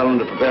 What? Tell them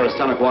to prepare a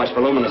stomach wash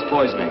for luminous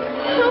poisoning.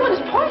 Luminous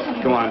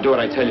poisoning? Come on, do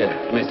what I tell you.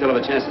 You may still have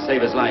a chance to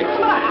save his life.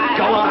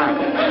 Go on.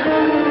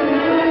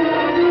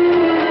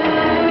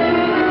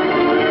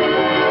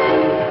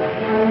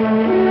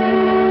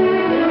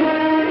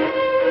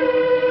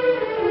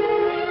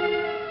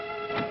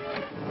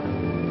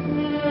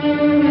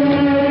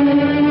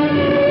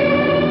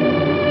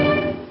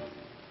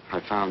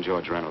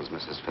 George Reynolds,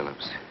 Mrs.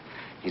 Phillips.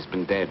 He's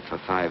been dead for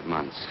 5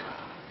 months.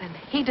 And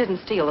he didn't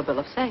steal the bill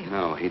of sale.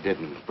 No, he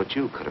didn't. But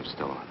you could have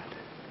stolen it.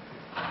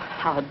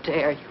 How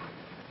dare you?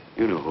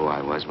 You knew who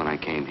I was when I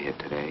came here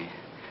today.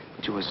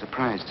 But you were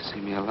surprised to see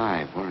me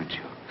alive, weren't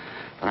you?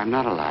 But I'm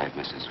not alive,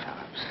 Mrs.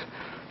 Phillips.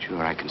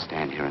 Sure, I can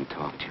stand here and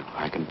talk to you.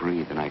 I can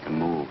breathe and I can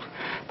move.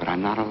 But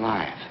I'm not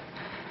alive.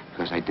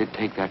 Because I did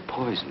take that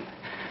poison.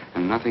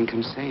 And nothing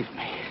can save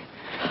me.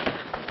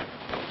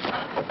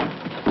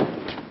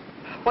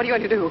 What are you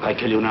going to do? If I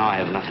kill you now, I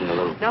have nothing to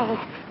lose.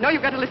 No,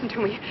 you've got to listen to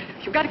me.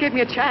 You've got to give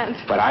me a chance.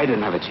 But I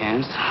didn't have a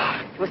chance.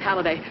 It was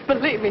Halliday.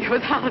 Believe me, it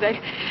was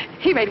Halliday.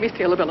 He made me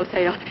steal the bill of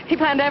sale. He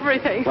planned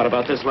everything. What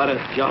about this letter?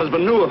 Your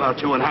husband knew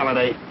about you and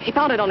Halliday. He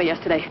found it only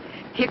yesterday.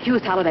 He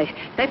accused Halliday.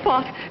 They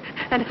fought,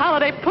 and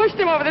Halliday pushed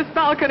him over this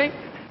balcony.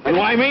 And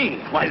why me?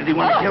 Why did he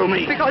want to kill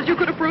me? Because you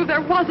could have proved there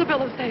was a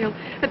bill of sale,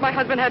 that my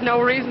husband had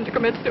no reason to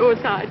commit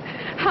suicide.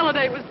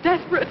 Halliday was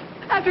desperate.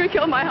 After he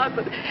killed my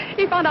husband,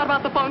 he found out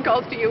about the phone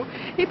calls to you.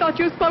 He thought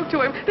you spoke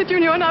to him, that you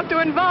knew enough to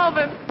involve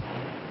him.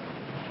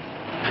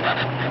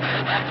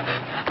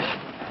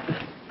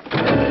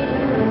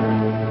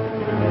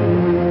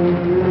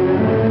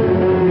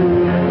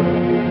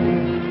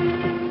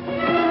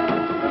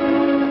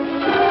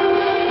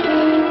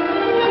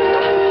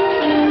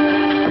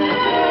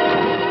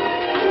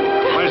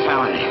 Where's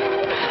Halliday?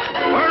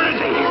 Where is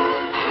he?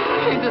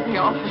 He's in the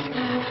office.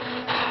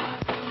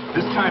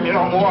 This time you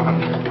don't walk him.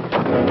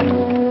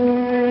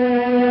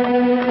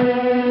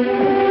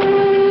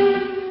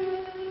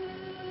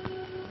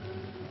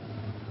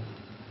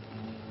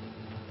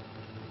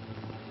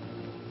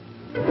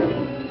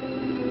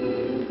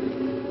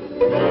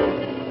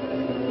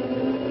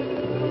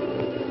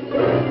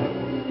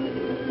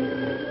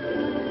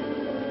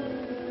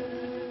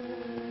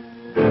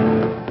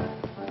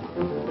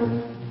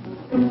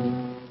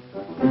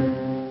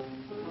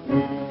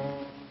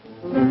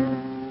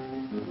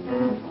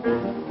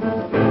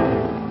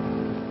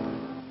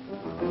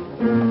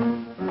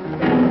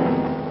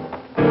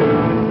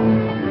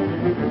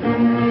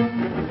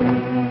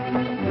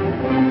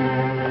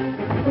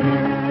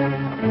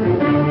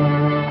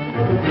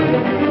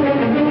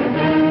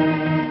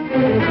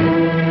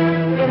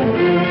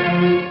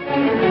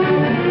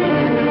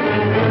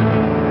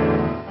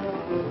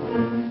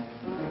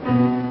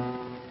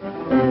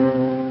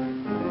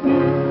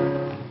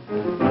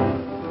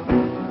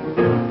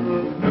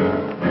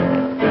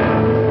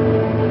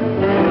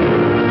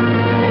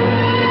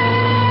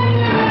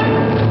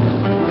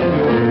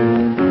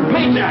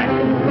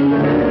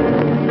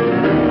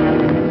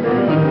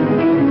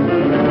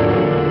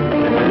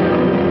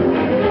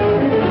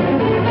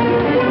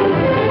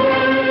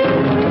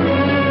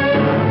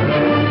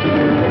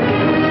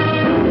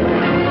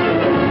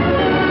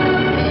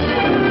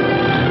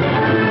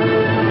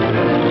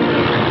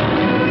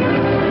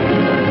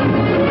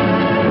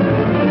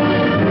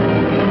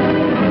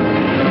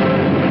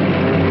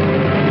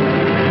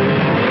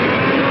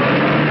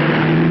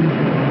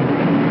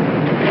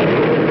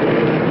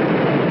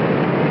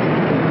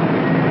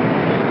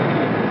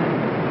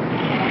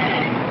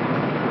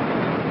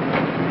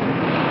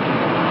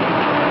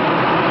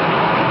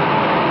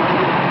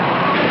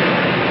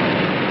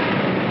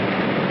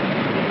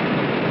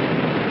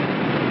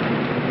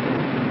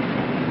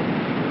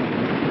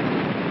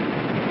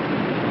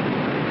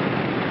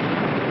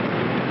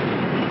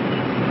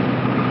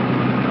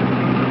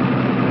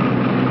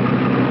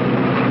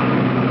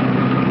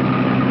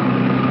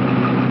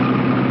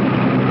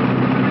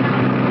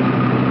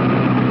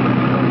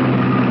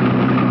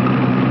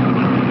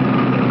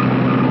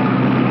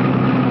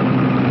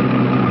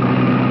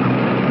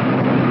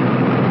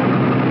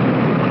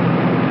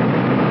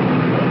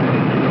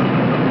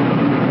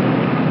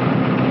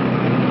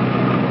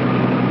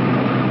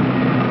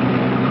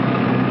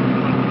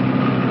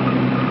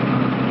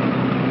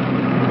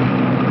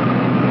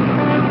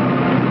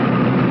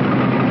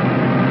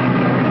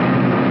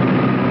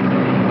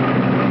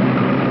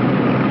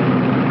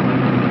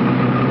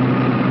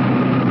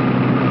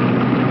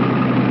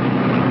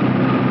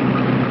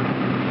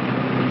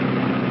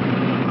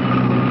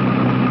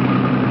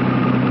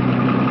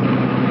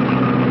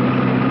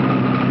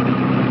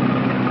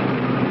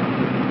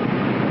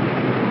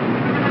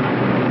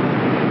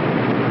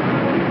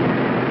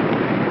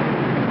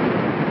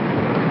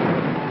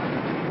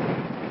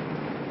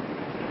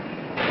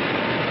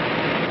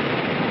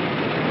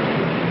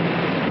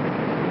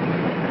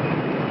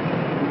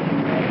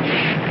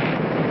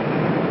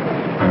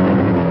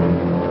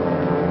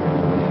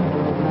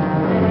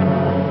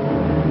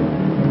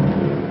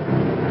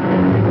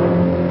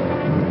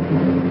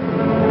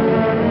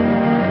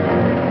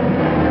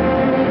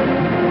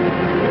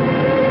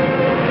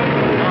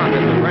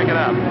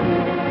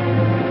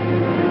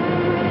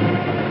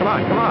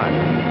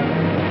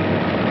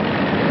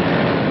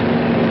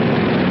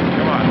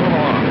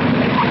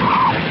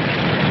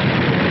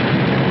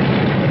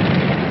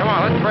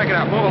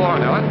 floor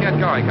now. Let's get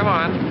going. Come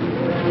on.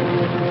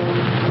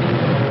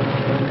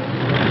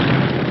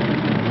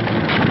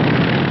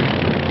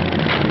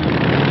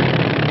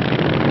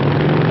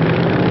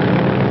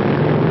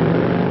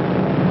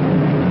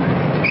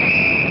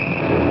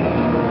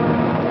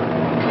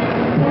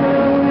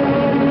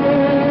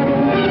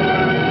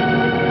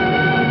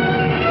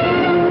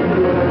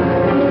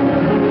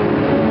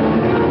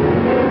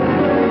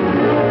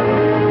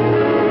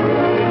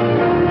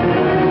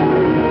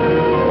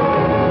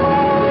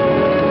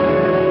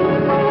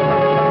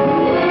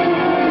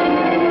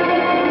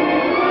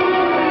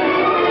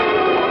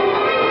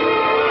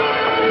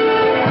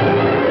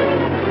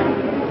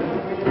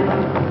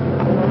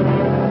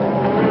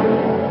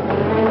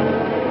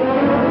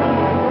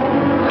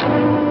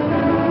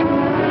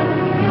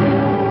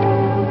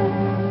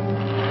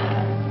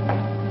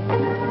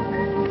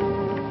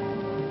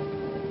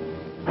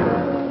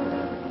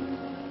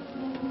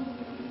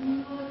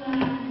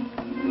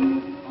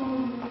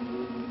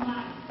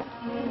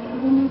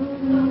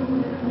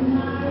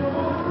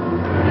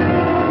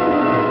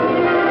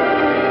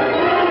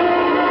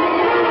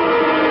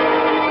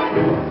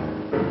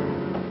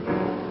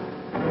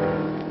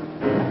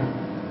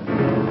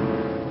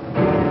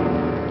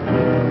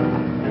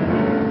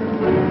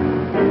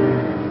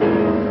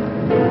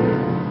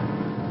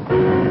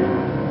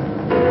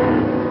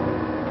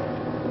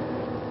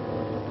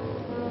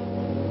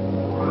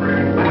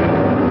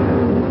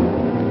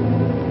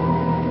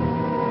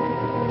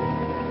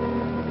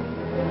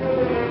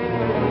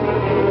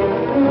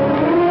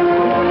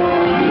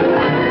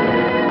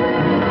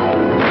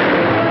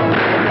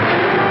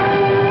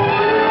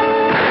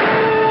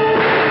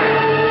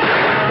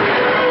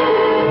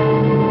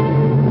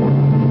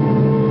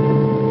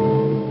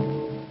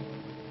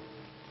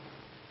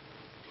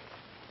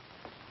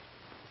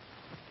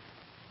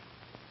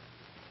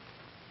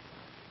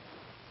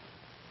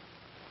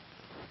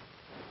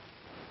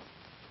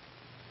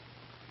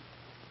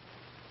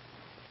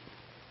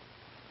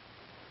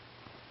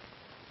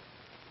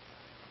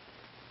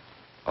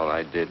 All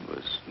I did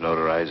was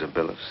notarize a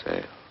bill of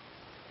sale.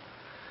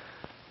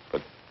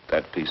 But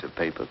that piece of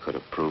paper could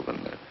have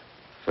proven that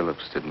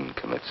Phillips didn't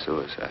commit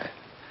suicide.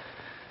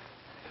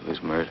 He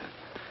was murdered.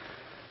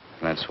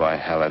 And that's why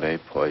Halliday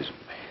poisoned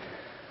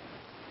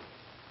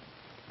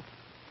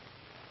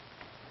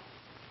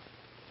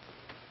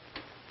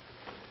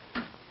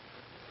me.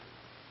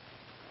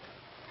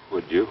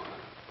 Would you?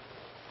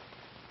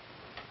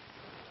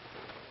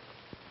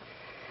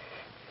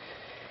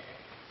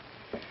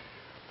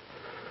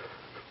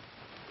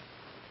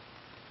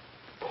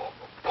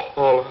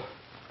 Paula.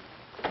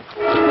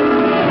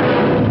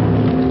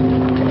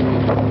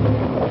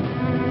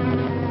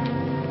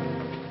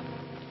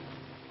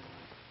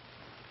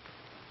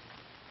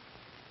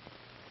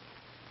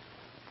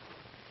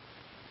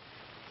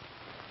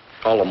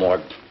 Call the morgue.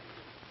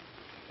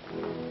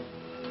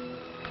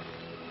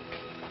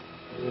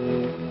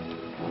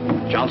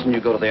 Johnson, you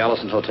go to the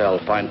Allison Hotel,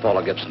 find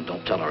Paula Gibson.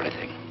 Don't tell her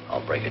anything.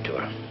 I'll break it to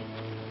her.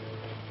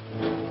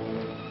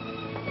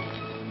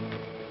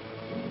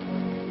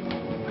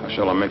 How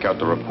shall I make out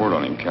the report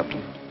on him,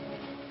 Captain?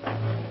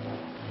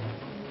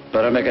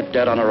 Better make it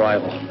dead on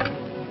arrival.